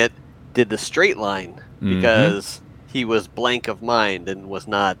drawing it, did the straight line because he was blank of mind and was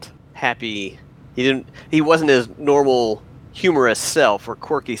not happy. He wasn't his normal humorous self or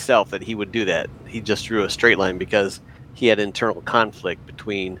quirky self that he would do that. He just drew a straight line because he had internal conflict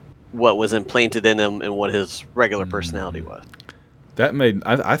between what was implanted in him and what his regular personality was. That made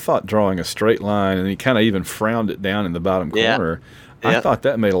I thought drawing a straight line, and he kind of even frowned it down in the bottom corner. I thought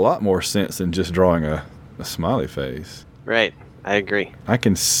that made a lot more sense than just drawing a smiley face. Right. I agree. I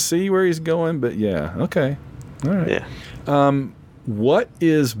can see where he's going, but yeah. Okay. All right. Yeah. What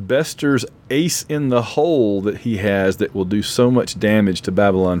is Bester's ace in the hole that he has that will do so much damage to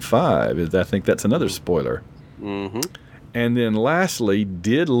Babylon 5? I think that's another spoiler. Mm-hmm. And then lastly,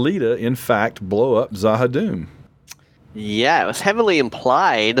 did Lita, in fact, blow up Zahadum? Yeah, it was heavily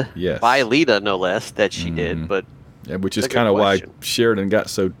implied by Lita, no less, that she did. But which is kind of why Sheridan got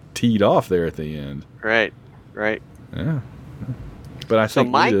so teed off there at the end. Right. Yeah. But I think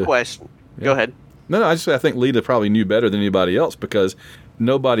my question... Go ahead. No, I think Lita probably knew better than anybody else because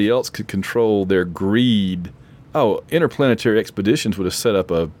nobody else could control their greed. Oh, Interplanetary Expeditions would have set up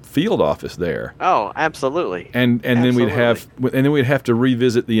a field office there. Oh, absolutely. And then we'd have to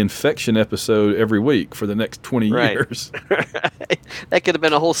revisit the infection episode every week for the next 20 years. That could have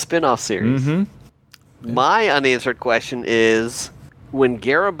been a whole spin-off series. Mm-hmm. Yeah. My unanswered question is, when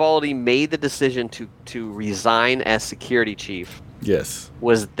Garibaldi made the decision to resign as security chief,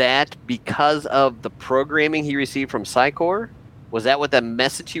 was that because of the programming he received from Psychor? Was that what that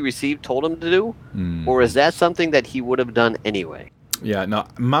message he received told him to do? Or is that something that he would have done anyway? Yeah, no,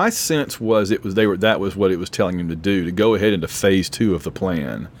 my sense was that was what it was telling him to do, to go ahead into phase 2 of the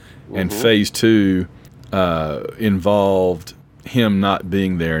plan. And phase 2 involved him not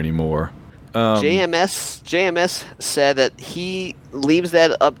being there anymore. JMS said that he leaves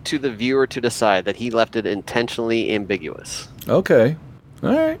that up to the viewer to decide, that he left it intentionally ambiguous. Okay.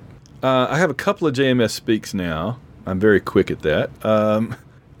 All right. I have a couple of JMS speaks now. I'm very quick at that.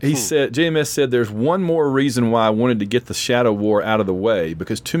 JMS said, there's one more reason why I wanted to get the Shadow War out of the way,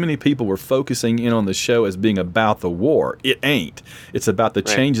 because too many people were focusing in on the show as being about the war. It ain't. It's about the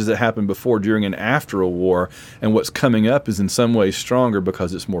changes that happened before, during, and after a war, and what's coming up is in some ways stronger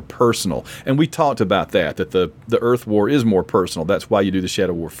because it's more personal. And we talked about that the Earth War is more personal. That's why you do the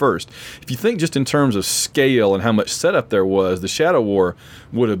Shadow War first. If you think just in terms of scale and how much setup there was, the Shadow War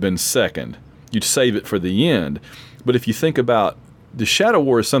would have been second. You'd save it for the end. But if you think about the Shadow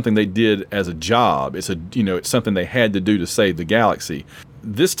War is something they did as a job. It's something they had to do to save the galaxy.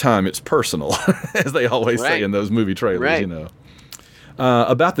 This time it's personal, as they always say in those movie trailers.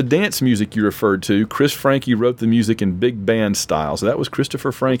 About the dance music you referred to, Chris Franke wrote the music in big band style. So that was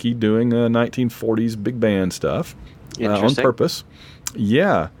Christopher Franke doing 1940s big band stuff on purpose.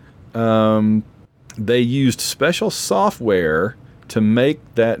 Yeah. They used special software to make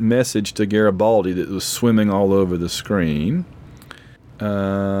that message to Garibaldi that was swimming all over the screen.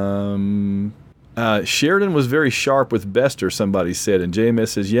 Sheridan was very sharp with Bester, somebody said, and JMS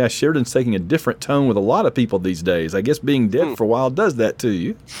says, yeah, Sheridan's taking a different tone with a lot of people these days. I guess being dead for a while does that to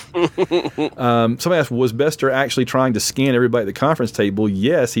you. Somebody asked, was Bester actually trying to scan everybody at the conference table?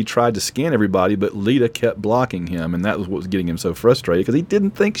 Yes, he tried to scan everybody, but Lita kept blocking him, and that was what was getting him so frustrated, because he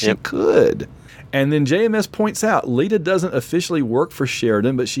didn't think she could. And then JMS points out, Lita doesn't officially work for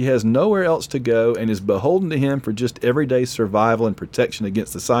Sheridan, but she has nowhere else to go and is beholden to him for just everyday survival and protection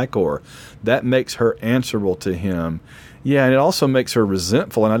against the Psychor. That makes her answerable to him. Yeah, and it also makes her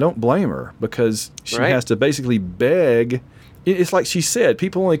resentful, and I don't blame her, because she has to basically beg. It's like she said,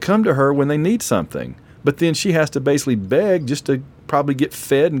 people only come to her when they need something. But then she has to basically beg just to probably get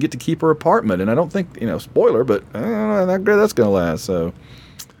fed and get to keep her apartment. And I don't think, spoiler, but I don't know how great that's going to last. So,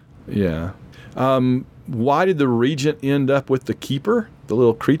 yeah. Why did the Regent end up with the Keeper, the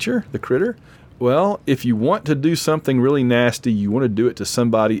little creature, the critter? Well, if you want to do something really nasty, you want to do it to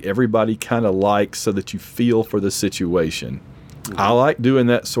somebody everybody kind of likes so that you feel for the situation. I like doing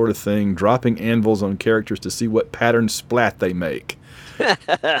that sort of thing, dropping anvils on characters to see what pattern splat they make.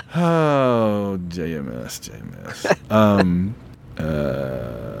 Oh, JMS.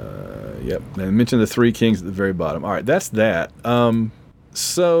 Yep. And I mentioned the Three Kings at the very bottom. All right, that's that.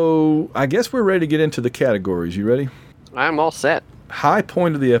 So I guess we're ready to get into the categories. You ready? I'm all set. High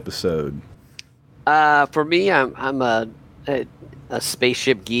point of the episode. For me, I'm a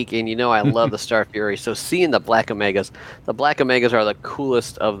spaceship geek, and I love the Star Fury. So seeing the Black Omegas are the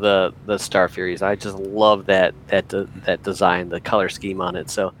coolest of the Star Furies. I just love that design, the color scheme on it.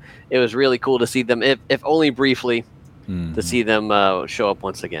 So it was really cool to see them, if only briefly, to see them show up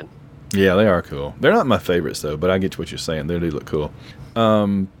once again. Yeah, they are cool. They're not my favorites though, but I get what you're saying. They do look cool.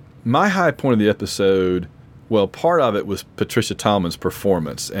 My high point of the episode. Well, part of it was Patricia Tallman's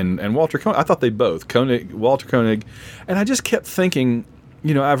performance and Walter Koenig. I thought they both, Walter Koenig, and I just kept thinking,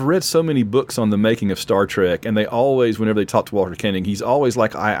 I've read so many books on the making of Star Trek, and they always, whenever they talk to Walter Koenig, he's always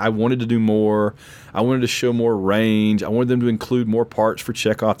like, I wanted to do more, I wanted to show more range, I wanted them to include more parts for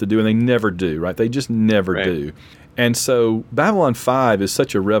Chekhov to do, and they never do, right? They just never do. And so Babylon 5 is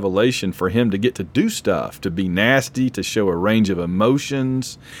such a revelation for him to get to do stuff, to be nasty, to show a range of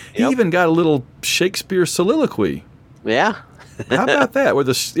emotions. He even got a little Shakespeare soliloquy. Yeah. How about that? Where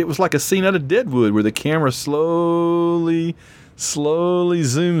it was like a scene out of Deadwood where the camera slowly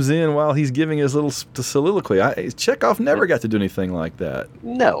zooms in while he's giving his little soliloquy. Chekhov never got to do anything like that.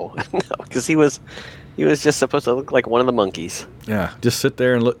 No, because he was just supposed to look like one of the monkeys. Yeah, just sit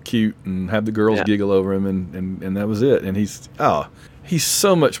there and look cute and have the girls giggle over him, and that was it. And he's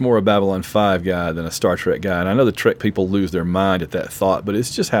so much more a Babylon 5 guy than a Star Trek guy. And I know the Trek people lose their mind at that thought, but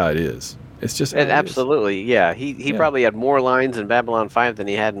it's just how it is. It's just absolutely, yeah. He probably had more lines in Babylon 5 than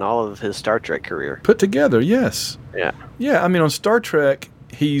he had in all of his Star Trek career. Put together, yes. Yeah. Yeah, I mean, on Star Trek,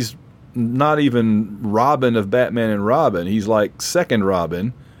 he's not even Robin of Batman and Robin. He's like second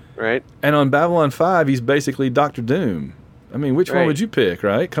Robin. Right. And on Babylon 5, he's basically Doctor Doom. I mean, which one would you pick,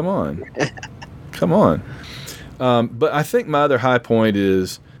 right? Come on. Come on. But I think my other high point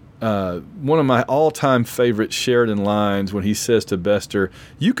is one of my all-time favorite Sheridan lines when he says to Bester,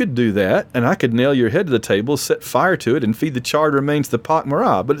 "You could do that, and I could nail your head to the table, set fire to it, and feed the charred remains to Pak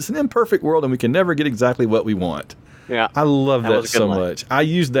Marah. But it's an imperfect world, and we can never get exactly what we want." Yeah. I love that so much. I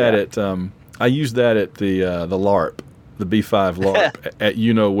used that at the LARP. The B5 LARP at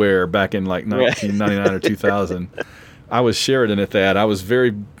where back in like 1999 or 2000. I was Sheridan at that. I was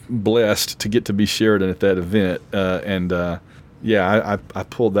very blessed to get to be Sheridan at that event, I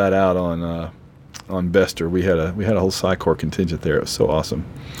pulled that out on Bester. We had a whole Psy-Corps contingent there. It was so awesome.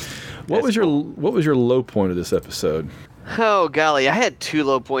 What was your low point of this episode? Oh golly, I had two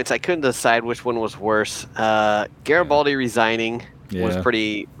low points. I couldn't decide which one was worse. Garibaldi resigning was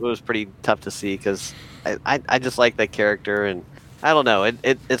pretty tough to see because I just like that character, and I don't know,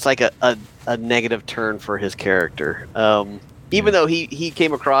 it's like a negative turn for his character. Even though he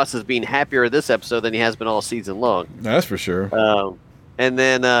came across as being happier this episode than he has been all season long. That's for sure. And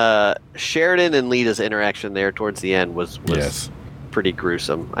then Sheridan and Lita's interaction there towards the end was pretty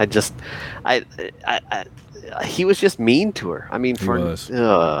gruesome. He was just mean to her. I mean,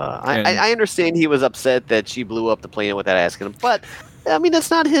 I understand he was upset that she blew up the planet without asking him, but I mean, it's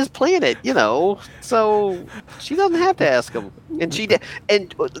not his planet, so she doesn't have to ask him. And she did,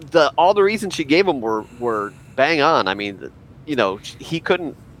 and all the reasons she gave him were bang on. I mean, he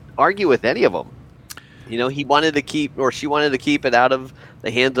couldn't argue with any of them. He wanted to keep, or she wanted to keep it out of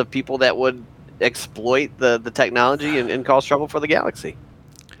the hands of people that would exploit the technology and cause trouble for the galaxy.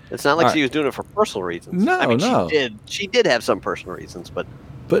 It's not like she was doing it for personal reasons. No, I mean, no. She did have some personal reasons, but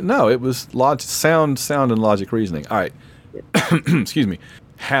no, it was sound and logic reasoning. All right. Excuse me.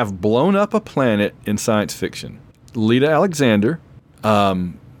 Have blown up a planet in science fiction. Lita Alexander,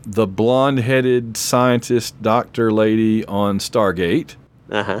 the blonde-headed scientist doctor lady on Stargate.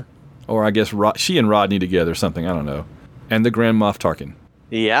 Or I guess she and Rodney together, something, I don't know. And the Grand Moff Tarkin.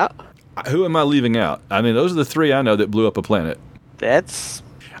 Yeah. Who am I leaving out? I mean, those are the three I know that blew up a planet. That's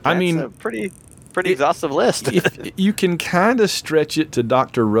a pretty exhaustive list. If you can kind of stretch it to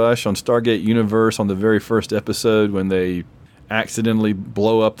Dr. Rush on Stargate Universe on the very first episode when they accidentally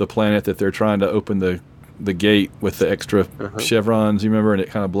blow up the planet that they're trying to open the gate with the extra chevrons, you remember, and it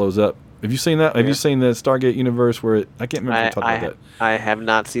kind of blows up. Have you seen that? Have you seen the Stargate Universe where I can't remember if we talked about that. I have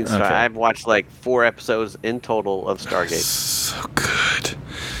not seen Stargate. Okay. I've watched like 4 episodes in total of Stargate. So good.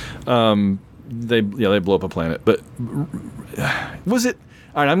 They blow up a planet, but was it?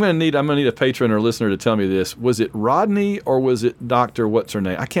 All right, I'm gonna need a patron or listener to tell me this. Was it Rodney or was it Dr. What's her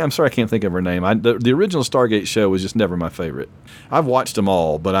name? I'm sorry, I can't think of her name. The original Stargate show was just never my favorite. I've watched them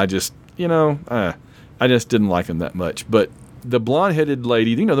all, but I just I just didn't like them that much. But the blonde-headed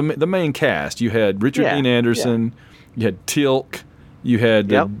lady, the main cast. You had Richard Dean Anderson, you had Tilk, you had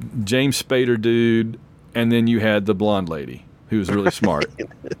the James Spader dude, and then you had the blonde lady who was really smart.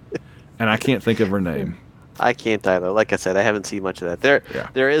 And I can't think of her name. I can't either. Like I said, I haven't seen much of that.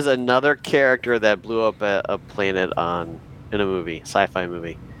 There is another character that blew up a planet in a movie, sci-fi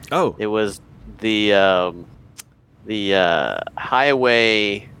movie. Oh, it was the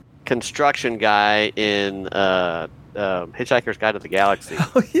highway construction guy in Hitchhiker's Guide to the Galaxy.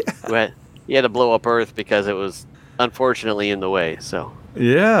 Oh yeah. He had to blow up Earth because it was unfortunately in the way. So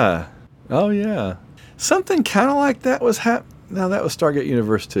Yeah. Oh yeah. Something kind of like that was No, that was Stargate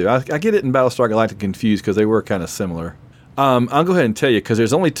Universe too. I get it in Battlestar Galactica confused because they were kind of similar. I'll go ahead and tell you because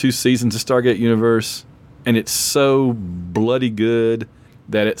there's only 2 seasons of Stargate Universe, and it's so bloody good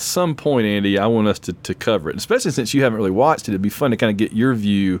that at some point, Andy, I want us to cover it. And especially since you haven't really watched it, it'd be fun to kind of get your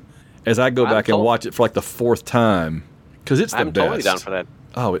view as I go back and watch it for like the 4th time because it's the best. I'm totally down for that.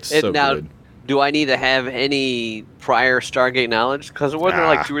 Oh, it's so good. Do I need to have any prior Stargate knowledge? Because wasn't there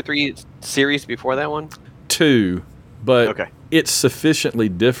like 2 or 3 series before that one? 2, but okay. It's sufficiently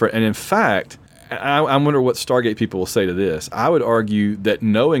different. And in fact, I wonder what Stargate people will say to this. I would argue that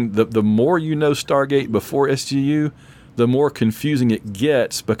knowing the more you know Stargate before SGU, the more confusing it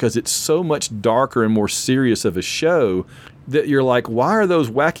gets because it's so much darker and more serious of a show that you're like, why are those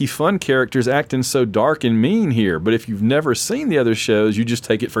wacky fun characters acting so dark and mean here? But if you've never seen the other shows, you just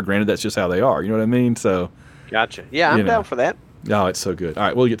take it for granted that's just how they are. You know what I mean? So, gotcha. Yeah, I'm down for that. Oh, it's so good. All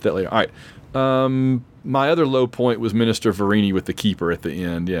right, we'll get to that later. All right. My other low point was Minister Verini with the Keeper at the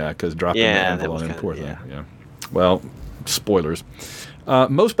end. Yeah, because dropping the anvil on him. Poor thing. Yeah. Well, spoilers.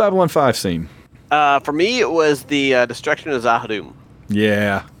 Most Babylon 5 scene. For me, it was the destruction of Zahadum.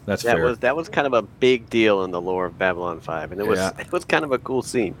 Yeah, that's fair. That was kind of a big deal in the lore of Babylon 5, and it was kind of a cool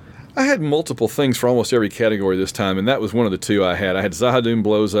scene. I had multiple things for almost every category this time, and that was one of the 2 I had. I had Zahadum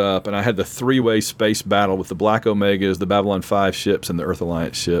blows up, and I had the 3-way space battle with the Black Omegas, the Babylon 5 ships, and the Earth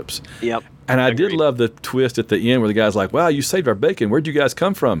Alliance ships. Yep. And I did love the twist at the end where the guy's like, wow, you saved our bacon. Where'd you guys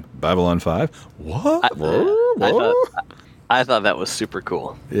come from? Babylon 5. What? I thought that was super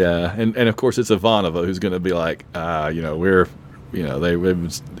cool. Yeah, and of course it's Ivanova who's going to be like, I don't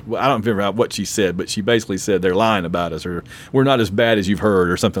remember what she said, but she basically said they're lying about us, or we're not as bad as you've heard,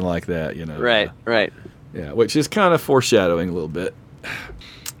 or something like that. Right. Yeah, which is kind of foreshadowing a little bit.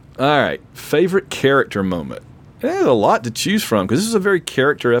 All right, favorite character moment. There's a lot to choose from because this is a very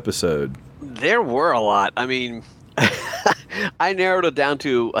character episode. There were a lot. I mean, I narrowed it down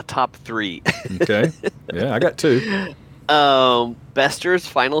to a top 3. Okay. Yeah, I got 2. Bester's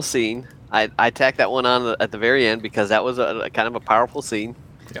final scene. I tacked that one on at the very end because that was a kind of a powerful scene.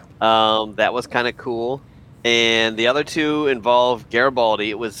 Yeah. That was kind of cool. And the other 2 involved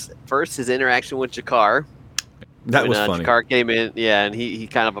Garibaldi. It was first his interaction with Jakar. That was funny. Jakar came in, and he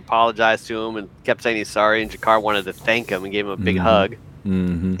kind of apologized to him and kept saying he's sorry, and Jakar wanted to thank him and gave him a big hug.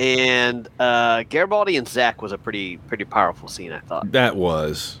 Mm-hmm. And Garibaldi and Zach was a pretty powerful scene, I thought. That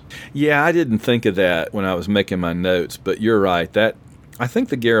was. Yeah, I didn't think of that when I was making my notes, but you're right. I think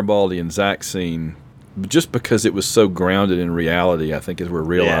the Garibaldi and Zach scene, just because it was so grounded in reality, I think as we're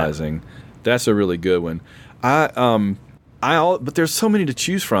realizing, that's a really good one. But there's so many to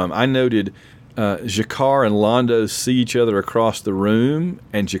choose from. I noted Jakar and Londo see each other across the room,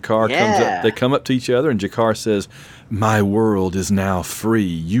 and Jakar comes up. They come up to each other, and Jakar says, "My world is now free.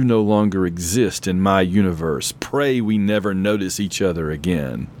 You no longer exist in my universe. Pray we never notice each other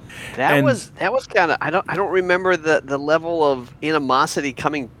again." That was kind of I don't remember the level of animosity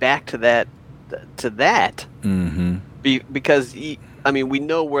coming back to that. Mm-hmm. Because we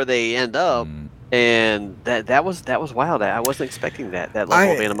know where they end up. And that was wild. I wasn't expecting that level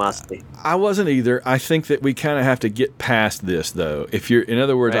of animosity. I wasn't either. I think that we kind of have to get past this, though. If you're, in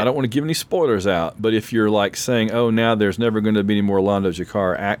other words, I don't want to give any spoilers out, but if you're like saying, "Oh, now there's never going to be any more Londo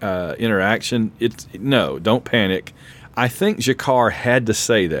Jakar interaction," no, don't panic. I think Jakar had to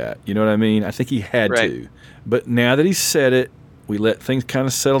say that. You know what I mean? I think he had to. But now that he said it, we let things kind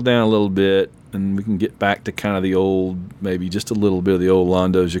of settle down a little bit. And we can get back to kind of the old, maybe just a little bit of the old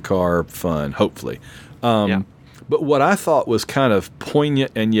Londo Jakar fun, hopefully. But what I thought was kind of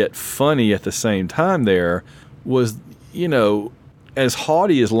poignant and yet funny at the same time there was, as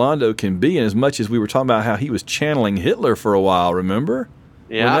haughty as Londo can be, and as much as we were talking about how he was channeling Hitler for a while, remember?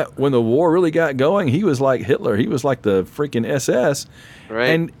 Yeah. When the war really got going, he was like Hitler. He was like the freaking SS.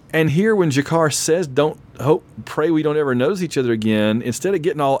 Right. And here when Jakar says, pray we don't ever notice each other again, instead of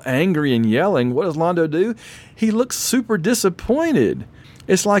getting all angry and yelling, what does Londo do? He looks super disappointed.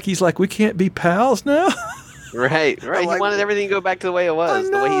 It's like he's like, we can't be pals now? Right. He wanted everything to go back to the way it was,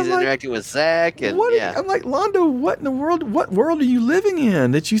 the way he's interacting with Zach. And I'm like, Londo, what in the world? What world are you living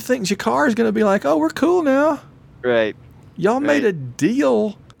in that you think Jakar is going to be like, oh, we're cool now? Right. Y'all made a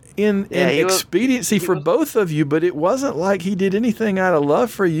deal in expediency for both of you, but it wasn't like he did anything out of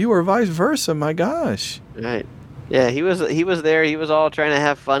love for you or vice versa. My gosh. Right. Yeah, he was there. He was all trying to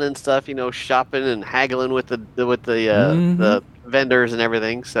have fun and stuff, shopping and haggling with the vendors and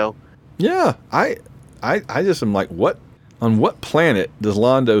everything. So. Yeah, I just am like, what? On what planet does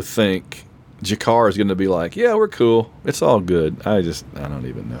Londo think Jakar is going to be like, yeah, we're cool. It's all good. I don't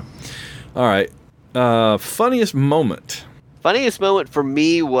even know. All right. Funniest moment. Funniest moment for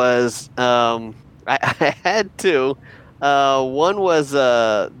me was I had two. One was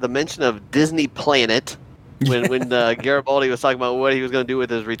the mention of Disney Planet. When Garibaldi was talking about what he was going to do with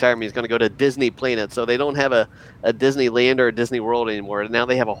his retirement, he's going to go to Disney Planet. So they don't have a Disneyland or a Disney World anymore. Now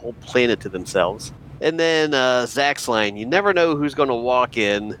they have a whole planet to themselves. And then Zach's line, you never know who's going to walk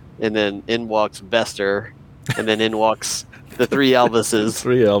in, and then in walks Bester, and then in walks the three Elvises.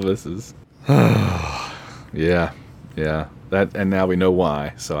 Three Elvises. Yeah. That, and now we know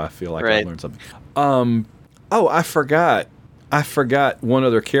why, so I feel like I learned something. I forgot one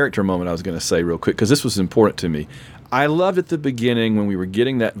other character moment I was going to say real quick, because this was important to me. I loved at the beginning when we were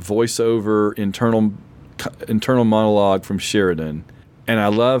getting that voiceover internal monologue from Sheridan, and I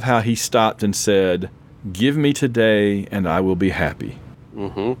love how he stopped and said, "Give me today and I will be happy."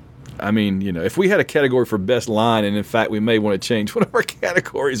 Mm-hmm. I mean, if we had a category for best line, and in fact we may want to change one of our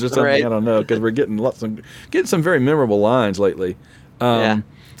categories or something, right. I don't know, because we're getting some very memorable lines lately. But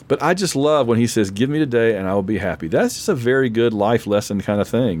I just love when he says, "Give me today and I will be happy." That's just a very good life lesson kind of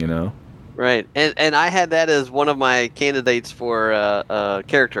thing, Right, and I had that as one of my candidates for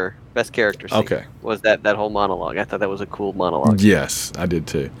best character scene. Okay, was that whole monologue? I thought that was a cool monologue. Yes, I did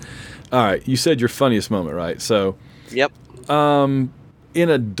too. All right, you said your funniest moment, right? So, yep. In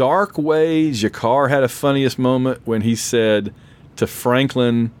a dark way, Jakar had a funniest moment when he said to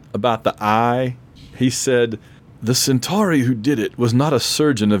Franklin about the eye. He said, "The Centauri who did it was not a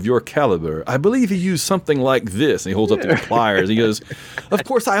surgeon of your caliber. I believe he used something like this." And he holds up the pliers. He goes, "Of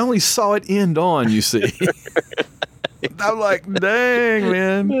course, I only saw it end on, you see." I'm like, dang,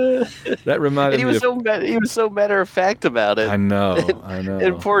 man. That reminded me he was so matter of fact about it. I know.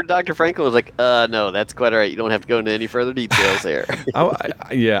 And poor Dr. Franklin was like, no, that's quite all right. You don't have to go into any further details there.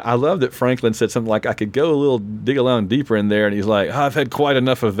 I love that Franklin said something like, "I could go dig a little deeper in there." And he's like, "I've had quite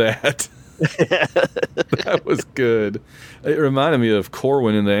enough of that." That was good. It reminded me of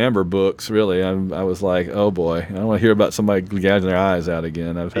Corwin in the Amber books, really. I was like, oh boy, I don't want to hear about somebody gouging their eyes out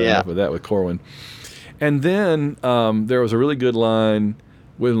again. I've had enough of that with Corwin. And then there was a really good line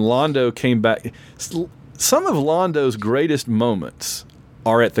when Londo came back. Some of Londo's greatest moments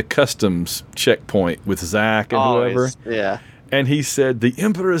are at the customs checkpoint with Zach and whoever. Yeah. And he said, "The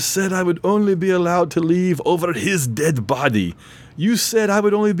Emperor said I would only be allowed to leave over his dead body. You said I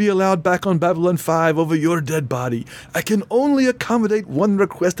would only be allowed back on Babylon 5 over your dead body. I can only accommodate one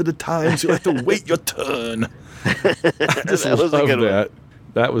request at a time, so you have to wait your turn." I just love that.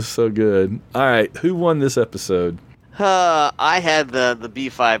 That was so good. All right, who won this episode? I had the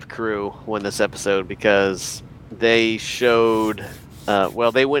B5 crew win this episode because they showed.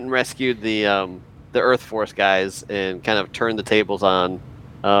 They went and rescued the Earth Force guys and kind of turned the tables on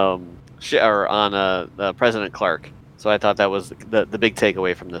President Clark. So I thought that was the big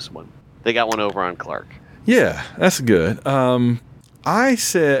takeaway from this one. They got one over on Clark. Yeah, that's good. I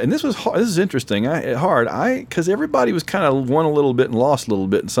said, and this is interesting. Because everybody was kind of won a little bit and lost a little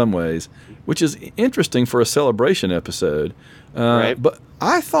bit in some ways, which is interesting for a celebration episode. Right. But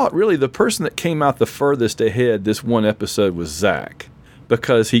I thought really the person that came out the furthest ahead this one episode was Zach,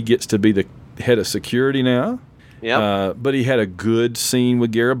 because he gets to be the head of security now. Yeah. But he had a good scene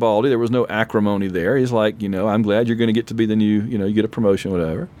with Garibaldi. There was no acrimony there. He's like, I'm glad you're going to get to be the new, you get a promotion,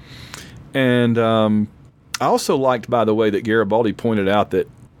 whatever. And I also liked, by the way, that Garibaldi pointed out that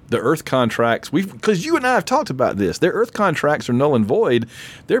the Earth contracts, because you and I have talked about this, their Earth contracts are null and void.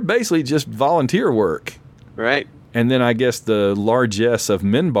 They're basically just volunteer work. Right. And then I guess the largesse of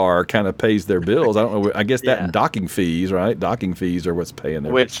Minbar kind of pays their bills. I don't know. I guess that and docking fees, right? Docking fees are what's paying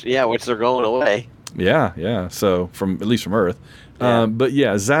their which they're going away. Yeah. So at least from Earth. Yeah. But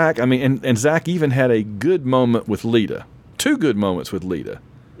yeah, Zach, and Zach even had a good moment with Lita. 2 good moments with Lita.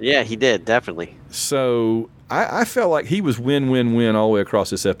 Yeah, he did, definitely. So I felt like he was win-win-win all the way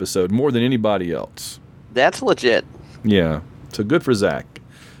across this episode, more than anybody else. That's legit. Yeah. So good for Zach.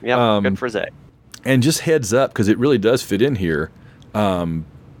 Yeah, good for Zach. And just heads up, because it really does fit in here,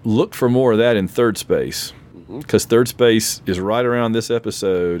 look for more of that in Third Space. Because Third Space is right around this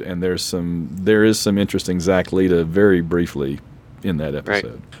episode, and there is some interesting Zach Lita very briefly in that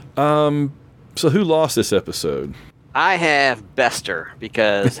episode. Right. So who lost this episode? I have Bester,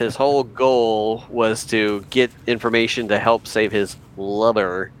 because his whole goal was to get information to help save his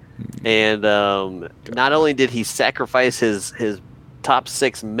lover. And not only did he sacrifice his top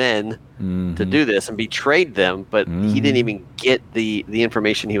 6 men to do this and betrayed them, but he didn't even get the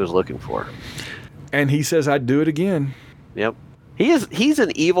information he was looking for. And he says, "I'd do it again." Yep. He's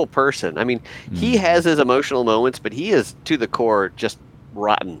an evil person. I mean, he has his emotional moments, but he is to the core just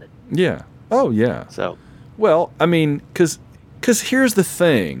rotten. Yeah. Oh, yeah. So, well, I mean, because here's the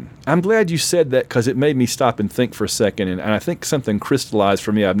thing. I'm glad you said that because it made me stop and think for a second, and I think something crystallized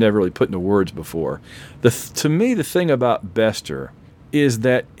for me I've never really put into words before. To me, the thing about Bester is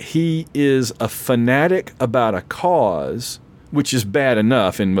that he is a fanatic about a cause, which is bad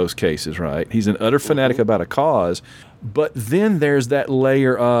enough in most cases, right? He's an utter fanatic about a cause, but then there's that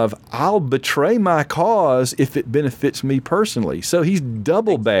layer of, I'll betray my cause if it benefits me personally. So he's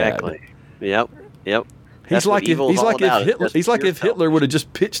double bad. Exactly. Yep. He's like if Hitler would have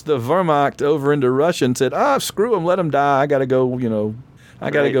just pitched the Wehrmacht over into Russia and said, screw him, let him die. I got to go,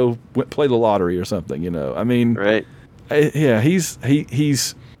 I got to go play the lottery or something, I mean, right. Yeah, he's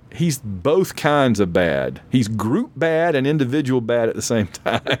both kinds of bad. He's group bad and individual bad at the same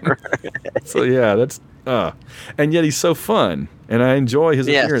time. Right. So yeah, that's and yet he's so fun, and I enjoy his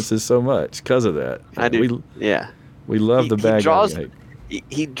appearances so much because of that. I do. We love the bad guy.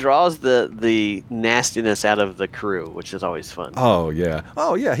 He draws the nastiness out of the crew, which is always fun. Oh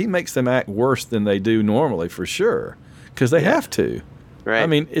yeah. He makes them act worse than they do normally, for sure, because they have to. Right. I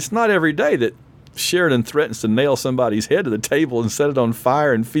mean, it's not every day that Sheridan threatens to nail somebody's head to the table and set it on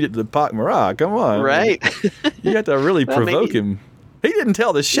fire and feed it to the Pak Marat. Come on. Right. You have to really provoke him. He didn't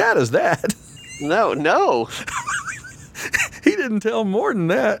tell the Shadows that. No. He didn't tell Morton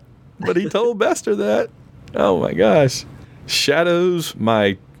that, but he told Bester that. Oh, my gosh. Shadows,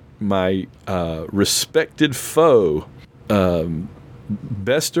 my respected foe.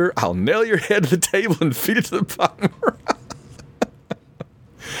 Bester, I'll nail your head to the table and feed it to the Pak Marat.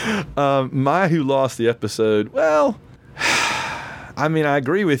 My who lost the episode, well, I mean, I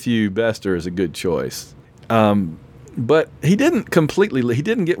agree with you, Bester is a good choice. But he didn't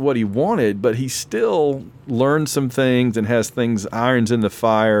get what he wanted, but he still learned some things and has irons in the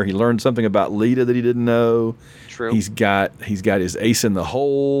fire. He learned something about Lita that he didn't know. True. He's got his ace in the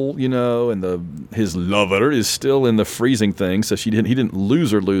hole, and his lover is still in the freezing thing, so he didn't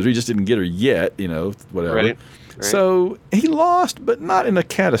lose her. He just didn't get her yet, whatever. Right. So he lost, but not in a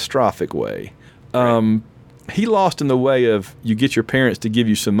catastrophic way. He lost in the way of you get your parents to give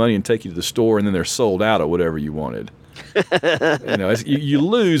you some money and take you to the store, and then they're sold out of whatever you wanted. You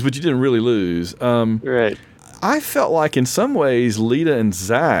lose, but you didn't really lose. Right. I felt like in some ways Lita and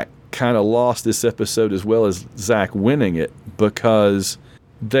Zach kind of lost this episode as well as Zach winning it, because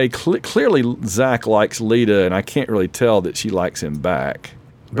they clearly Zach likes Lita, and I can't really tell that she likes him back.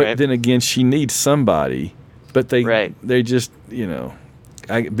 But then again, she needs somebody. But they just,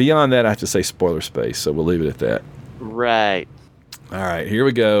 beyond that, I have to say spoiler space, so we'll leave it at that. Right. All right, here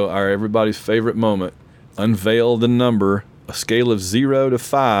we go. Everybody's favorite moment. Unveil the number, a scale of 0 to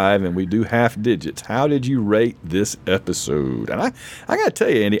 5, and we do half digits. How did you rate this episode? And I got to tell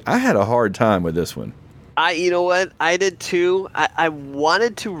you, Andy, I had a hard time with this one. You know what? I did too. I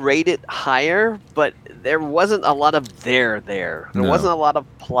wanted to rate it higher, but there wasn't a lot of there. There wasn't a lot of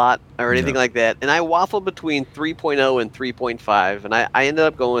plot or anything like that. And I waffled between 3.0 and 3.5, and I ended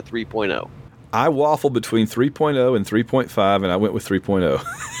up going with 3.0. I waffled between 3.0 and 3.5, and I went with 3.0.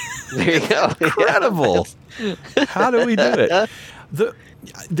 There you go. Incredible. How do we do it?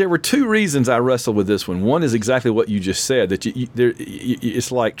 There were two reasons I wrestled with this one. One is exactly what you just said, that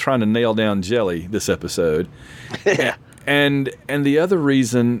it's like trying to nail down jelly this episode. Yeah. And the other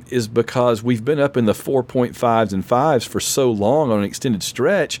reason is because we've been up in the 4.5s and 5s for so long on an extended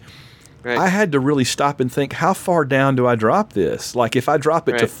stretch. Right. I had to really stop and think, how far down do I drop this? Like, if I drop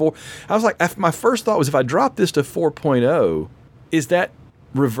it to 4, I was like, my first thought was, if I drop this to 4.0, is that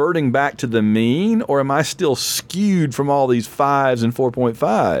reverting back to the mean, or am I still skewed from all these 5s and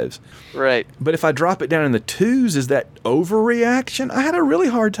 4.5s? Right. But if I drop it down in the 2s, is that overreaction? I had a really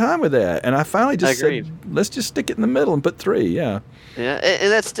hard time with that, and I finally just said, let's just stick it in the middle and put 3. Yeah,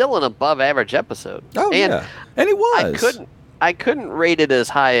 and that's still an above average episode. Oh, and it was. I couldn't rate it as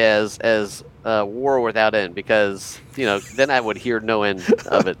high as War Without End, because then I would hear no end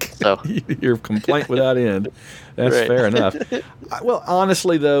of it. So your complaint without end. That's fair enough. Well,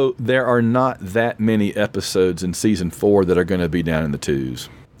 honestly, though, there are not that many episodes in season 4 that are going to be down in the 2s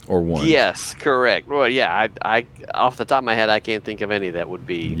or 1s. Yes, correct. Well, yeah, I off the top of my head, I can't think of any that would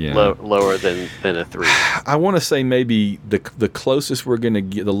be lower than a 3. I want to say maybe the closest we're going to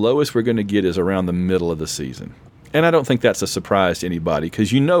get, the lowest we're going to get, is around the middle of the season. And I don't think that's a surprise to anybody,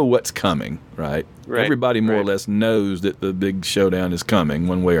 because you know what's coming, right? Everybody more or less knows that the big showdown is coming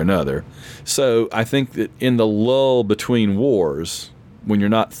one way or another. So I think that in the lull between wars, when you're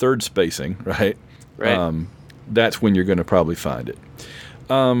not third spacing, right? That's when you're going to probably find it.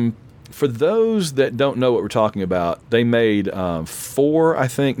 For those that don't know what we're talking about, they made 4, I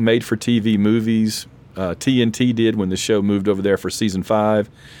think, made-for-TV movies. TNT did when the show moved over there for season 5.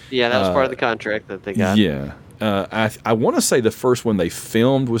 Yeah, that was part of the contract that they got. Yeah. I want to say the first one they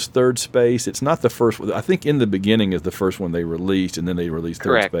filmed was Third Space. It's not the first one. I think In the Beginning is the first one they released, and then they released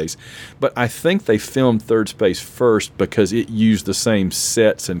Third Space. But I think they filmed Third Space first because it used the same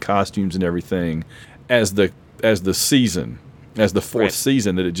sets and costumes and everything as the season, as the 4th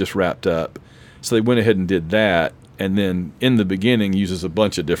season that had just wrapped up. So they went ahead and did that. And then In the Beginning uses a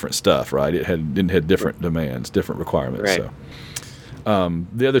bunch of different stuff, right? It had different demands, different requirements. Right. So.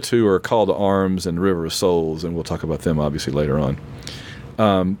 The other 2 are Call to Arms and River of Souls, and we'll talk about them obviously later on.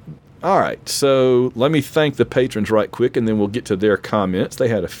 All right, so let me thank the patrons right quick, and then we'll get to their comments. They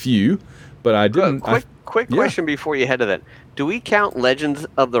had a few, but I didn't. Quick question before you head to that. Do we count Legends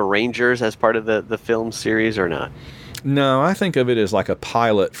of the Rangers as part of the film series or not? No, I think of it as like a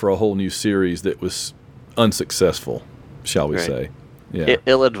pilot for a whole new series that was unsuccessful, shall we say. Yeah.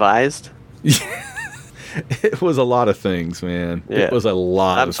 Ill-advised? It was a lot of things, man. Yeah. It was a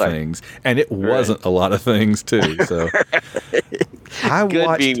lot of things. And it wasn't a lot of things, too. So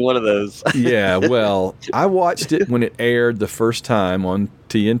Good being one of those. Yeah, well, I watched it when it aired the first time on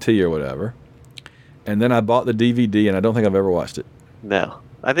TNT or whatever. And then I bought the DVD, and I don't think I've ever watched it. No.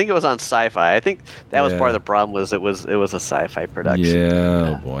 I think it was on Sci-Fi. I think that was part of the problem was it was a Sci-Fi production.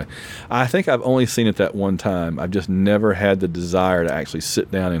 Yeah, oh boy. I think I've only seen it that one time. I've just never had the desire to actually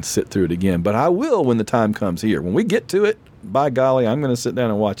sit down and sit through it again. But I will when the time comes here. When we get to it, by golly, I'm going to sit down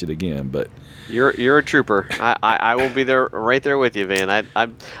and watch it again. But you're a trooper. I will be there right there with you, Van.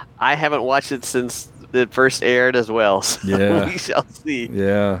 I haven't watched it since it first aired as well. So we shall see.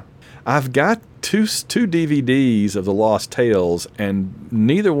 Yeah. I've got two DVDs of The Lost Tales, and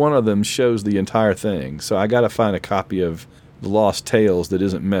neither one of them shows the entire thing. So I got to find a copy of The Lost Tales that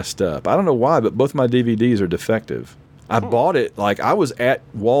isn't messed up. I don't know why, but both my DVDs are defective. I bought it, like I was at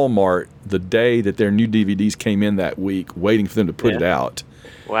Walmart the day that their new DVDs came in that week, waiting for them to put it out.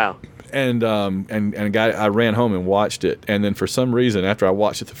 Wow. And I ran home and watched it. And then for some reason, after I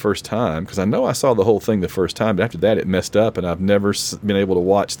watched it the first time, because I know I saw the whole thing the first time, but after that it messed up, and I've never been able to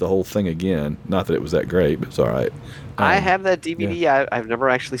watch the whole thing again. Not that it was that great, but it's all right. I have that DVD. Yeah. I've never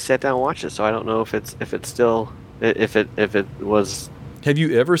actually sat down and watched it, so I don't know if it was. Have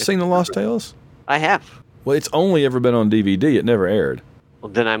you ever seen The Lost Tales? I have. Well, it's only ever been on DVD. It never aired.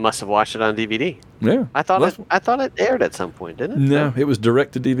 Well, then I must have watched it on DVD. Yeah. I thought it aired at some point, didn't it? No, it was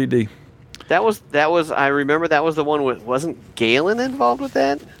direct to DVD. That was. I remember that was the one with. Wasn't Galen involved with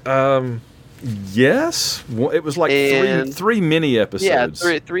that? Yes. Well, it was like three mini episodes.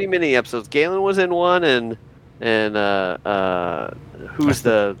 Yeah, three mini episodes. Galen was in one, and who's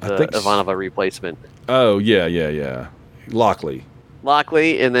the Ivanova replacement? Oh yeah. Lockley,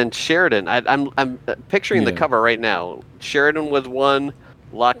 and then Sheridan. I'm picturing the cover right now. Sheridan was one,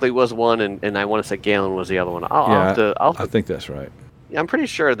 Lockley was one, and I want to say Galen was the other one. I think that's right. I'm pretty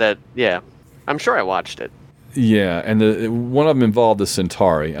sure that. Yeah, I'm sure I watched it. Yeah, and one of them involved the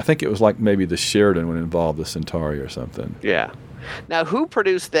Centauri. I think it was like maybe the Sheridan one involved the Centauri or something. Yeah. Now, who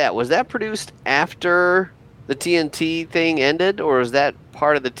produced that? Was that produced after the TNT thing ended, or was that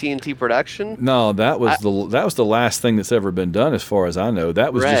part of the TNT production? No, that was the last thing that's ever been done, as far as I know.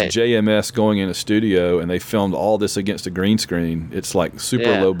 That was just JMS going in a studio, and they filmed all this against a green screen. It's like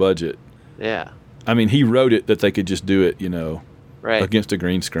super low budget. Yeah. I mean, he wrote it that they could just do it, right, against a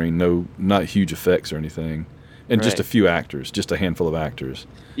green screen. No, not huge effects or anything. And just a few actors, just a handful of actors.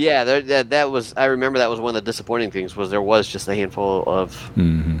 Yeah, that was. I remember that was one of the disappointing things was there was just a handful of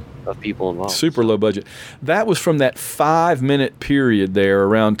people involved. Super low budget. That was from that 5-minute period there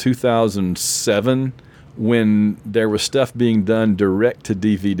around 2007 when there was stuff being done direct to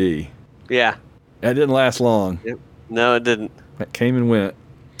DVD. Yeah, that didn't last long. Yep. No, it didn't. That came and went.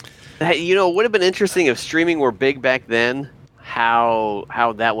 Hey, it would have been interesting if streaming were big back then. How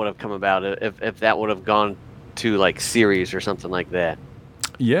that would have come about if that would have gone to like series or something like that.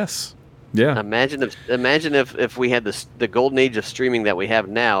 Yes. Yeah. Imagine if we had the golden age of streaming that we have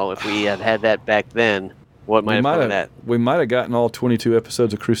now. If we had that back then, what might have come of that? We might have gotten all 22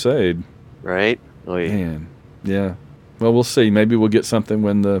 episodes of Crusade. Right. Oh yeah. Man. Yeah. Well, we'll see. Maybe we'll get something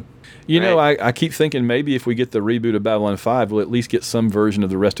when the. I keep thinking maybe if we get the reboot of Babylon 5, we'll at least get some version of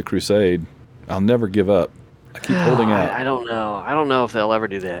the rest of Crusade. I'll never give up. I keep holding out. I don't know. I don't know if they'll ever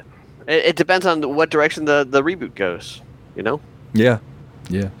do that. It depends on what direction the reboot goes, Yeah.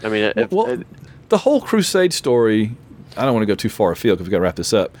 Yeah. I mean, the whole Crusade story, I don't want to go too far afield because we've got to wrap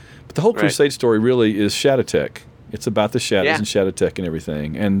this up, but the whole Crusade story really is Shadowtech. It's about the shadows and Shadowtech and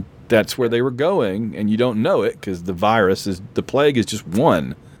everything, and that's where they were going, and you don't know it because the plague is just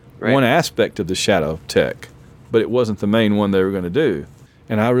one one aspect of the Shadow tech, but it wasn't the main one they were going to do.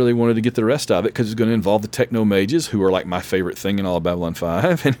 And I really wanted to get the rest of it because it's going to involve the Techno Mages, who are like my favorite thing in all of Babylon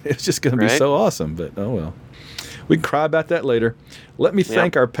 5, and it's just going to be so awesome. But oh well. We can cry about that later. Let me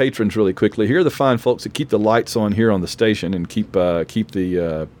thank our patrons really quickly. Here are the fine folks that keep the lights on here on the station and keep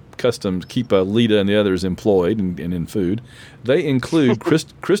the customs, keep Lita and the others employed and in food. They include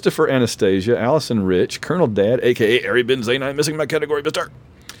Christopher Anastasia, Allison Rich, Colonel Dad, a.k.a. Ari Benzane. I'm missing my category, mister.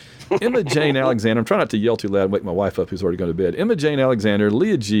 Emma Jane Alexander. I'm trying not to yell too loud and wake my wife up who's already gone to bed. Emma Jane Alexander,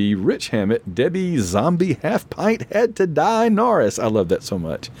 Leah G, Rich Hammett, Debbie Zombie Half Pint Had to Die Norris. I love that so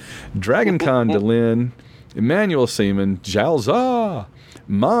much. Dragon Con DeLynn, Emmanuel Seaman, Jalza,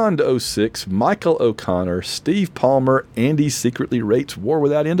 Mond06, Michael O'Connor, Steve Palmer, Andy secretly rates War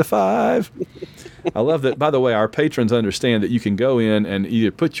Without End to 5. I love that. By the way, our patrons understand that you can go in and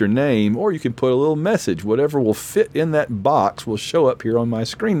either put your name or you can put a little message. Whatever will fit in that box will show up here on my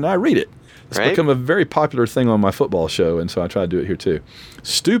screen, and I read it. It's become a very popular thing on my football show, and so I try to do it here too.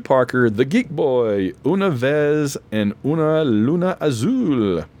 Stu Parker, The Geek Boy, Una Vez, and Una Luna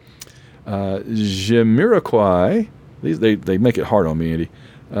Azul. Jamiroquai, they make it hard on me, Andy.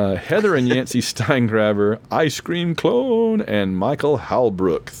 Heather and Yancey Steingraber, Ice Cream Clone, and Michael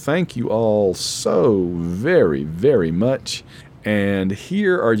Halbrook. Thank you all so very, very much. And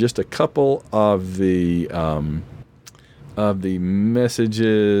here are just a couple of the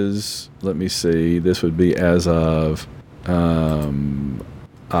messages. Let me see. This would be as of Una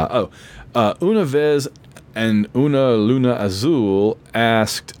Vez and Una Luna Azul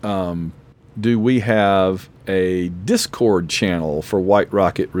asked, do we have a Discord channel for White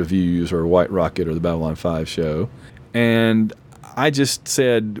Rocket reviews or White Rocket or the Babylon 5 show? And I just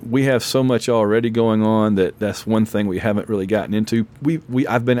said we have so much already going on that's one thing we haven't really gotten into.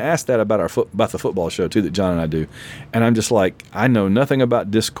 I've been asked that about about the football show too that John and I do, and I'm just like, I know nothing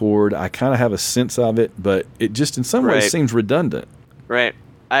about Discord. I kind of have a sense of it, but it just in some ways seems redundant. Right.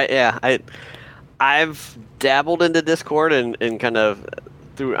 I've dabbled into Discord and kind of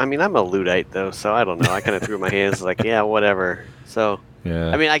threw. I mean, I'm a Luddite though, so I don't know. I kind of threw my hands like, yeah, whatever. So.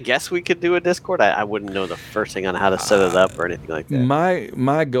 Yeah. I mean, I guess we could do a Discord. I wouldn't know the first thing on how to set it up or anything like that.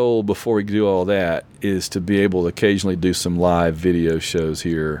 My goal before we do all that is to be able to occasionally do some live video shows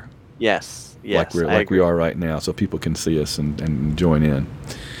here. Yes. Like we are right now, so people can see us and join in.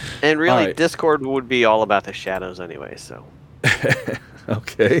 And really, Discord would be all about the shadows anyway. So.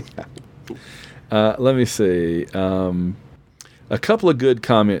 Okay. Let me see. A couple of good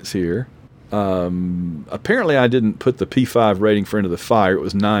comments here. Apparently I didn't put the P5 rating for Into the Fire. It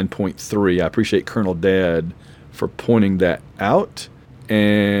was 9.3. I appreciate Colonel Dad for pointing that out.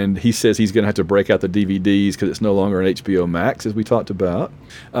 And he says he's going to have to break out the DVDs because it's no longer an HBO Max, as we talked about.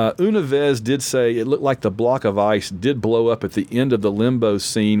 Una Vez did say it looked like the block of ice did blow up at the end of the limbo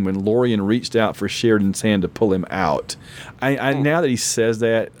scene when Lorian reached out for Sheridan's hand to pull him out. Now that he says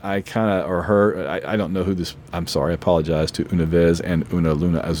that, I kind of, or her, I don't know who this, I'm sorry, I apologize to Una Vez and Una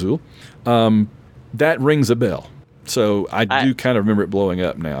Luna Azul. That rings a bell. So I do kind of remember it blowing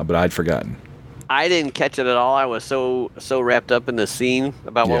up now, but I'd forgotten. I didn't catch it at all. I was so wrapped up in the scene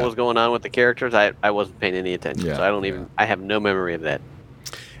about what was going on with the characters. I wasn't paying any attention. So I don't I have no memory of that.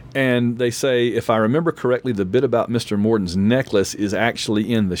 And they say, if I remember correctly, the bit about Mr. Morden's necklace is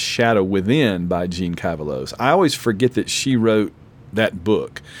actually in The Shadow Within by Jean Cavalos. I always forget that she wrote that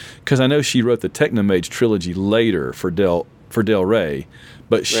book because I know she wrote the Technomage trilogy later for Del Rey.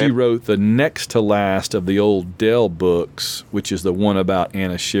 But she wrote the next to last of the old Dell books, which is the one about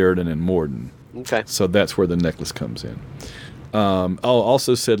Anna Sheridan and Morden. Okay. So that's where the necklace comes in.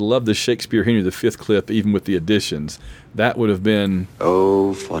 Also said, love the Shakespeare Henry V clip, even with the additions. That would have been...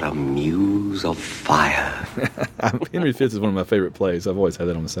 Oh, for a muse of fire. Henry V is one of my favorite plays. I've always had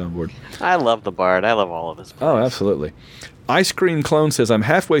that on the soundboard. I love the Bard. I love all of his plays. Oh, absolutely. Ice Cream Clone says, I'm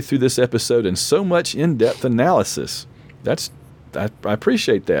halfway through this episode and so much in-depth analysis. I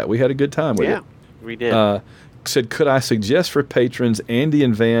appreciate that. We had a good time with it. Yeah, we did. Said, could I suggest for patrons Andy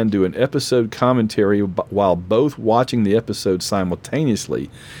and Van do an episode commentary while both watching the episode simultaneously?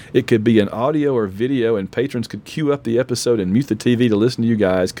 It could be an audio or video, and patrons could queue up the episode and mute the TV to listen to you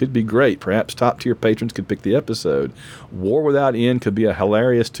guys. Could be great. Perhaps top-tier patrons could pick the episode. War Without End could be a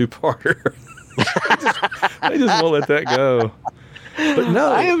hilarious two-parter. They just won't let that go. But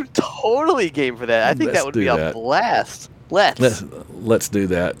no. I am totally game for that. I think that would be a blast. Let's do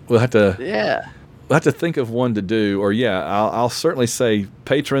that. We'll have to... Yeah. We'll have to think of one to do, or I'll certainly say,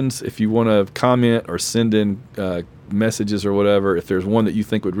 patrons, if you want to comment or send in messages or whatever, if there's one that you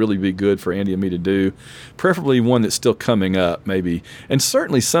think would really be good for Andy and me to do, preferably one that's still coming up, maybe, and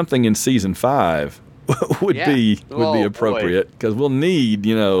certainly something in season 5 would be Oh, appropriate, because we'll need,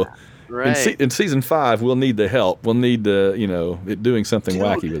 Right. in season 5, we'll need the help. We'll need the, it doing something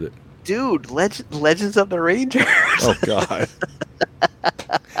wacky with it. Dude, Legends of the Rangers. Oh God.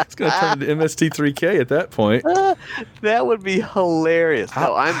 It's going to turn into MST3K at that point. That would be hilarious.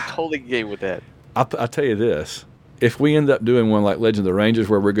 No, I'm totally game with that. I'll tell you this. If we end up doing one like Legend of the Rangers,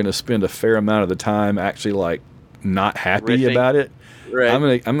 where we're going to spend a fair amount of the time actually like not happy Riffing. about it, Right.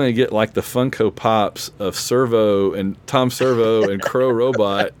 I'm gonna get like the Funko Pops of Servo and Tom Servo and Crow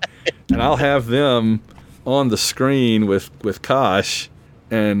Robot, and I'll have them on the screen with Kosh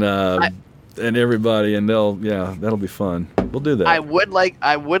and everybody, and that'll be fun. We'll do that. I would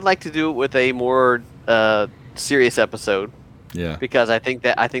like to do it with a more serious episode. Yeah. Because I think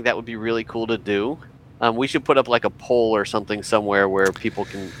that would be really cool to do. We should put up like a poll or something somewhere where people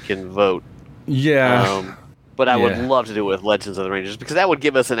can vote. Yeah. But I would love to do it with Legends of the Rangers, because that would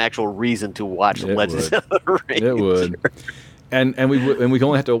give us an actual reason to watch Legends of the Rangers. It would. And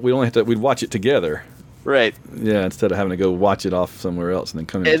we'd watch it together. Right. Yeah, instead of having to go watch it off somewhere else and then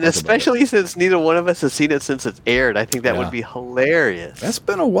come in. And especially since neither one of us has seen it since it's aired, I think that would be hilarious. That's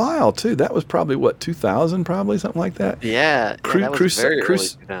been a while too. That was probably 2000, probably something like that. Yeah. That was very early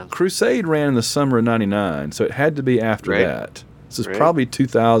 2000. Crusade ran in the summer of '99, so it had to be after that. This is probably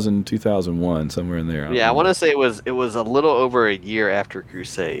 2000, 2001, somewhere in there. I want to say it was a little over a year after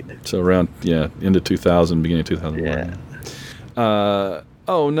Crusade. So around into 2000, beginning of 2001. Yeah.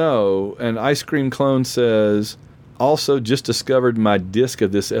 Oh no! An ice cream clone says, also just discovered my disc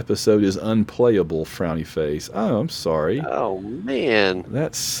of this episode is unplayable. Frowny face. Oh, I'm sorry. Oh man,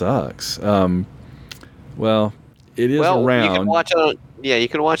 that sucks. Well, it is around. You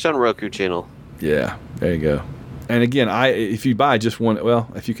can watch on Roku channel. Yeah, there you go. And again, if you buy just one,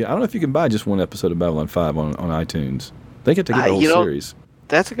 if you can, I don't know if you can buy just one episode of Babylon 5 on iTunes. They get to get the whole series.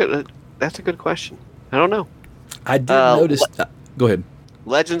 That's a good question. I don't know. I did notice. Go ahead.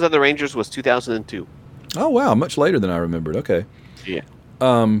 Legends of the Rangers was 2002. Oh wow, much later than I remembered. Okay. Yeah.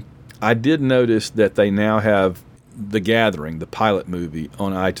 I did notice that they now have The Gathering, the pilot movie,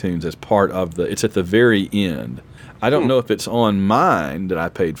 on iTunes as part of it's at the very end. I don't know if it's on mine that I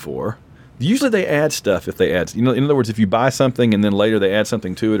paid for. Usually they add stuff if they add, in other words, if you buy something and then later they add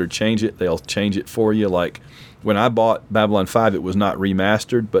something to it or change it, they'll change it for you. Like when I bought Babylon 5, it was not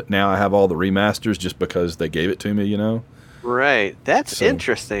remastered, but now I have all the remasters just because they gave it to me, Right. That's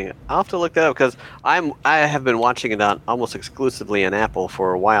interesting. I'll have to look that up, because I have been watching it on almost exclusively on Apple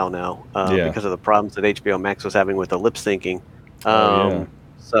for a while now because of the problems that HBO Max was having with the lip syncing.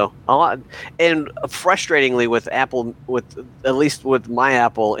 So a lot, and frustratingly with Apple, at least with my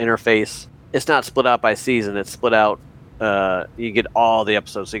Apple interface, it's not split out by season. It's split out. You get all the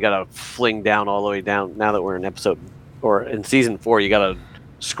episodes, so you got to fling down all the way down. Now that we're in episode or in season 4, you got to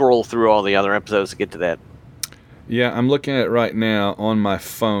scroll through all the other episodes to get to that. Yeah, I'm looking at it right now on my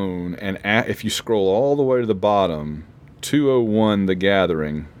phone, and if you scroll all the way to the bottom, 201 The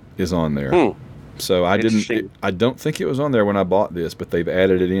Gathering is on there. So I don't think it was on there when I bought this, but they've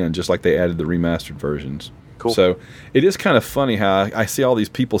added it in just like they added the remastered versions. Cool. So it is kind of funny how I see all these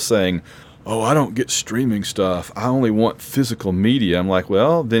people saying, "Oh, I don't get streaming stuff. I only want physical media." I'm like,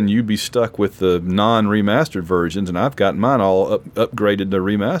 well, then you'd be stuck with the non-remastered versions, and I've got mine all upgraded to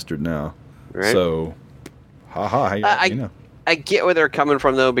remastered now. Right. So, I get where they're coming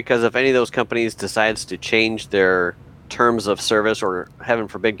from, though, because if any of those companies decides to change their terms of service or, heaven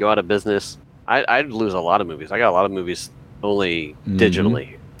forbid, go out of business, I'd lose a lot of movies. I got a lot of movies only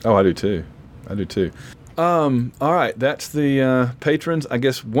digitally. Oh, I do too. All right, that's the patrons. I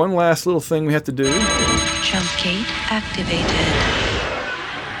guess one last little thing we have to do. Jump gate activated.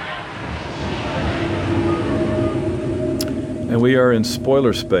 And we are in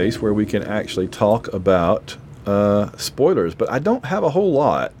spoiler space where we can actually talk about spoilers, but I don't have a whole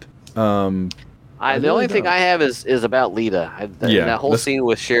lot. The only thing I have is about Lita. That whole scene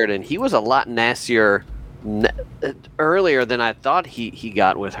with Sheridan. He was a lot nastier earlier than I thought he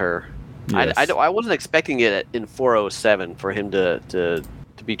got with her. Yes. I wasn't expecting it in 407 for him to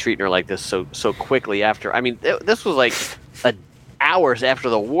be treating her like this so quickly after. I mean, this was like hours after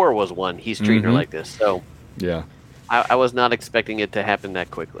the war was won. He's treating her like this. So yeah, I was not expecting it to happen that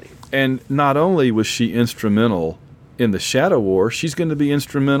quickly. And not only was she instrumental in the Shadow War, she's going to be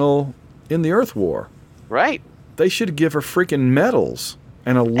instrumental in the Earth War. Right. They should give her freaking medals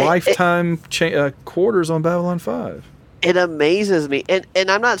and a lifetime quarters on Babylon 5. It amazes me. And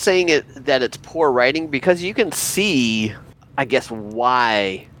I'm not saying that it's poor writing, because you can see, I guess,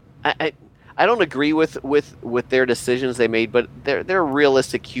 why. I I don't agree with their decisions they made, but they're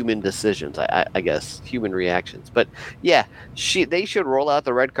realistic human decisions. I guess human reactions. But yeah, they should roll out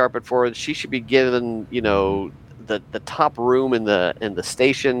the red carpet for her. She should be given the top room in the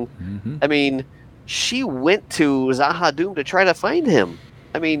station. Mm-hmm. I mean, she went to Zahadum to try to find him.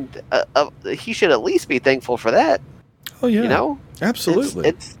 I mean, he should at least be thankful for that. Oh yeah, you know,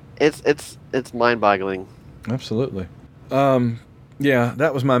 absolutely. It's mind-boggling. Absolutely. Yeah,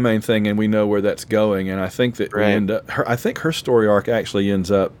 that was my main thing, and we know where that's going. And I think that we end up. I think her story arc actually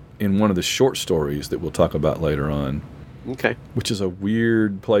ends up in one of the short stories that we'll talk about later on. Okay. Which is a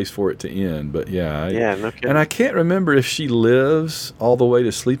weird place for it to end, but yeah. No kidding. And I can't remember if she lives all the way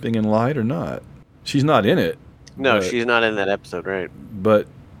to Sleeping in Light or not. She's not in it. No, she's not in that episode, right? But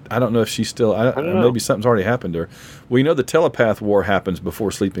I don't know if she's still. I don't know. Maybe something's already happened to her. We know the telepath war happens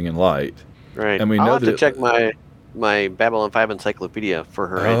before Sleeping in Light. Right. And we I'll know have to check my Babylon 5 encyclopedia for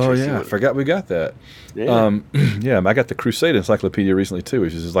her entry. Oh yeah, I forgot we got that. Yeah. Yeah, I got the Crusade encyclopedia recently too,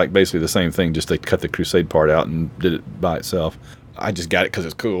 which is like basically the same thing, just they cut the Crusade part out and did it by itself. I just got it because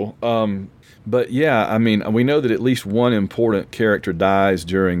it's cool. But yeah, I mean, we know that at least one important character dies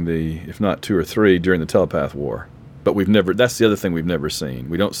during if not two or three, during the telepath war. But that's the other thing we've never seen.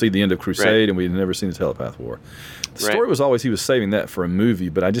 We don't see the end of Crusade, and we've never seen the telepath war. The story was always he was saving that for a movie,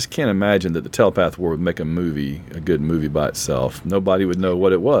 but I just can't imagine that the telepath war would make a good movie by itself. Nobody would know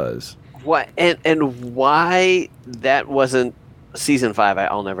what it was. What and why that wasn't season 5?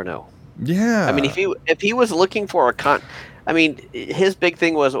 I'll never know. Yeah. I mean, if he was looking for I mean, his big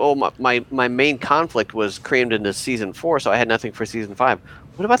thing was, my main conflict was crammed into season 4, so I had nothing for season 5.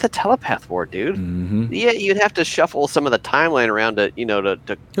 What about the telepath war, dude? Mm-hmm. Yeah, you'd have to shuffle some of the timeline around to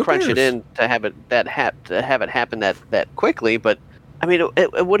crunch it in to have it happen that quickly. But I mean,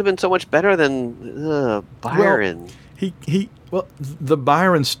 it would have been so much better than Byron. Well, the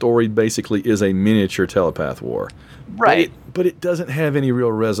Byron story basically is a miniature telepath war. Right. But it doesn't have any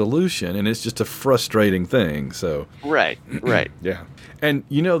real resolution, and it's just a frustrating thing. So Right. Yeah. And,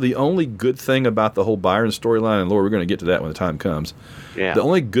 the only good thing about the whole Byron storyline, and Laura, we're going to get to that when the time comes. Yeah. The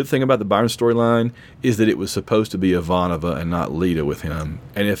only good thing about the Byron storyline is that it was supposed to be Ivanova and not Lita with him.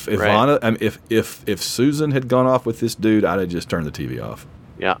 And if if Susan had gone off with this dude, I'd have just turned the TV off.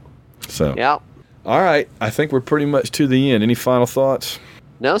 Yeah. So. Yeah. All right. I think we're pretty much to the end. Any final thoughts?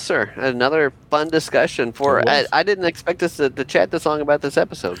 No, sir. Another fun discussion. I didn't expect us to chat this long about this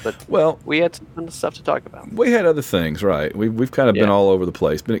episode, but we had some fun stuff to talk about. We had other things, right? We've kind of been all over the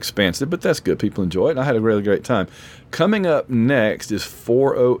place, been expansive, but that's good. People enjoy it, and I had a really great time. Coming up next is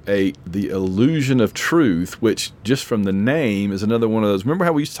 408, The Illusion of Truth, which, just from the name, is another one of those. Remember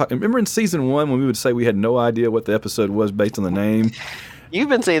how we used to talk? Remember in season 1 when we would say we had no idea what the episode was based on the name? You've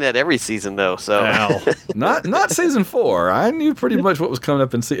been saying that every season, though. So not season 4. I knew pretty much what was coming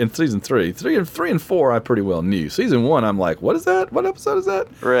up in season 3. 3 and 4, I pretty well knew. Season 1, I'm like, what is that? What episode is that?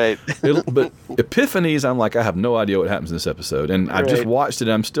 Right. But Epiphanies, I'm like, I have no idea what happens in this episode, and I just watched it.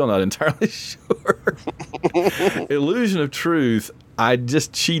 I'm still not entirely sure. Illusion of Truth. I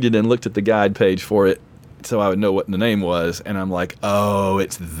just cheated and looked at the guide page for it, so I would know what the name was, and I'm like, oh,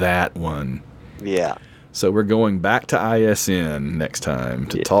 it's that one. Yeah. So we're going back to ISN next time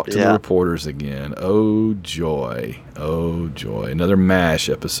to talk to the reporters again. Oh, joy. Oh, joy. Another MASH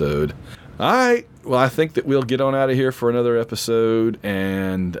episode. All right. Well, I think that we'll get on out of here for another episode.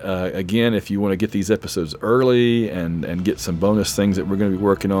 And again, if you want to get these episodes early and get some bonus things that we're going to be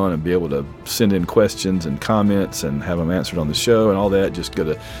working on and be able to send in questions and comments and have them answered on the show and all that, just go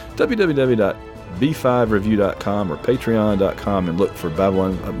to www.b5review.com or patreon.com and look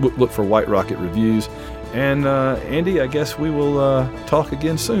for White Rocket Reviews. And Andy, I guess we will talk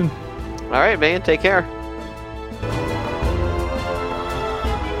again soon. All right, man. Take care.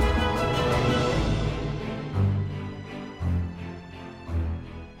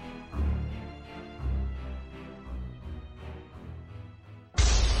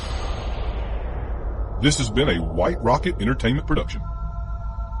 This has been a White Rocket Entertainment production.